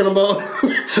talking about,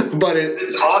 but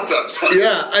it's awesome.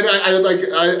 Yeah, and and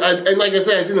like I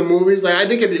said, I've seen the movies. Like I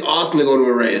think it'd be awesome to go to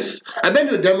a race. I've been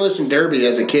to a demolition derby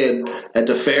as a kid at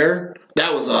the fair.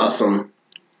 That was awesome.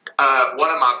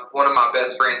 One of my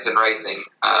best friends in racing,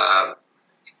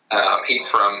 he's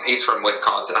from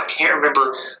Wisconsin. I can't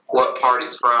remember what part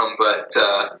he's from, but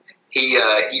he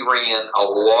ran a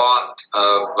lot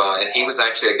of, and he was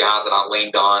actually a guy that I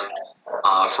leaned on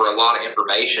for a lot of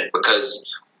information because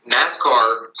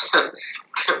NASCAR, I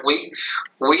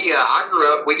grew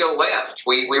up, we go left.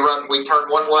 We turn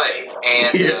one way,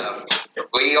 and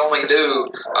we only do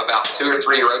about 2 or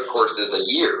 3 road courses a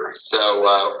year. So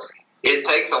it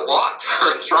takes a lot for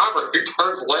a driver who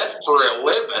turns left for a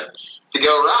living to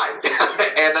go right.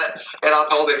 and I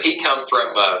told him he come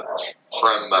from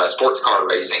sports car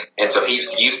racing, and so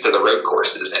he's used to the road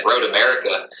courses. And Road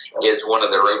America is one of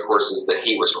the road courses that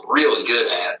he was really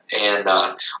good at. And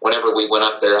whenever we went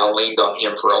up there, I leaned on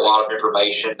him for a lot of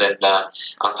information. And I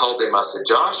told him, I said,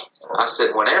 Josh, I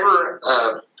said, whenever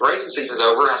racing season's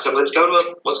over, I said, let's go to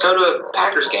a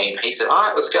Packers game. He said, all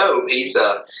right, let's go. He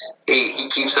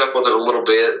keeps up with it a little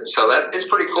bit, so that it's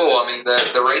pretty cool. I mean,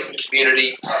 the racing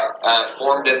community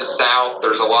formed in the South.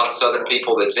 There's a lot of Southern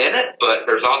people that's in it, but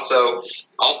there's also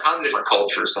all kinds of different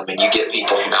cultures. I mean, you get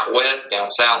people from out west, down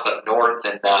south, up north,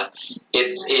 and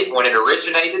when it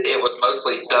originated, it was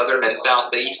mostly Southern and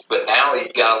Southeast, but now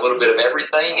you've got a little bit of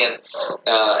everything, and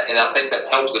I think that's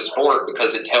helped the sport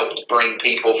because it's helped bring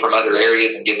people from other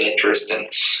areas and give interest. And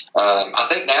I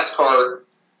think NASCAR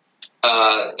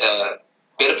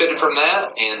benefited from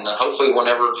that, and hopefully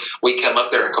whenever we come up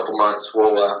there in a couple months,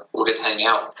 we'll get to hang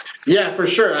out. Yeah, for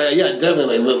sure.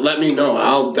 Definitely. Let me know.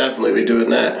 I'll definitely be doing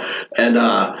that. And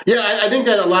I think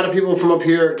that a lot of people from up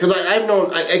here, because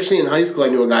actually in high school I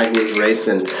knew a guy who was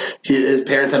racing. His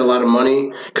parents had a lot of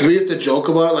money, because we used to joke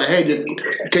about, like, hey,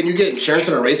 can you get insurance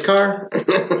on a race car?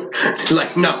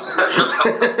 Like, no.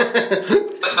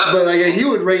 But like he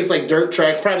would race like dirt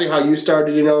tracks, probably how you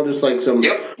started, just like some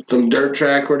dirt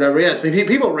track or whatever. Yeah,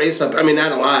 people race up. I mean,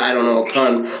 not a lot. I don't know a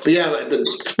ton, but yeah, the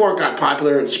sport got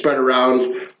popular. It spread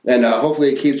around, and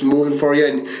hopefully it keeps moving for you,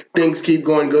 and things keep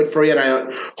going good for you. And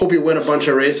I hope you win a bunch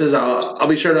of races. I'll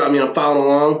be sure to follow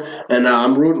along, and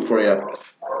I'm rooting for you.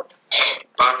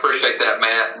 I appreciate that,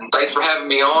 Matt. And thanks for having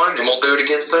me on, and we'll do it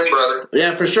again soon, brother.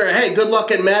 Yeah, for sure. Hey, good luck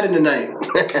at Madden tonight.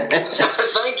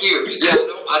 Thank you. Yeah,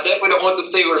 I definitely don't want the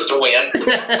Steelers to win.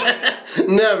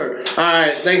 Never. All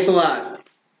right. Thanks a lot.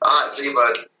 All right. See you,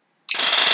 bud.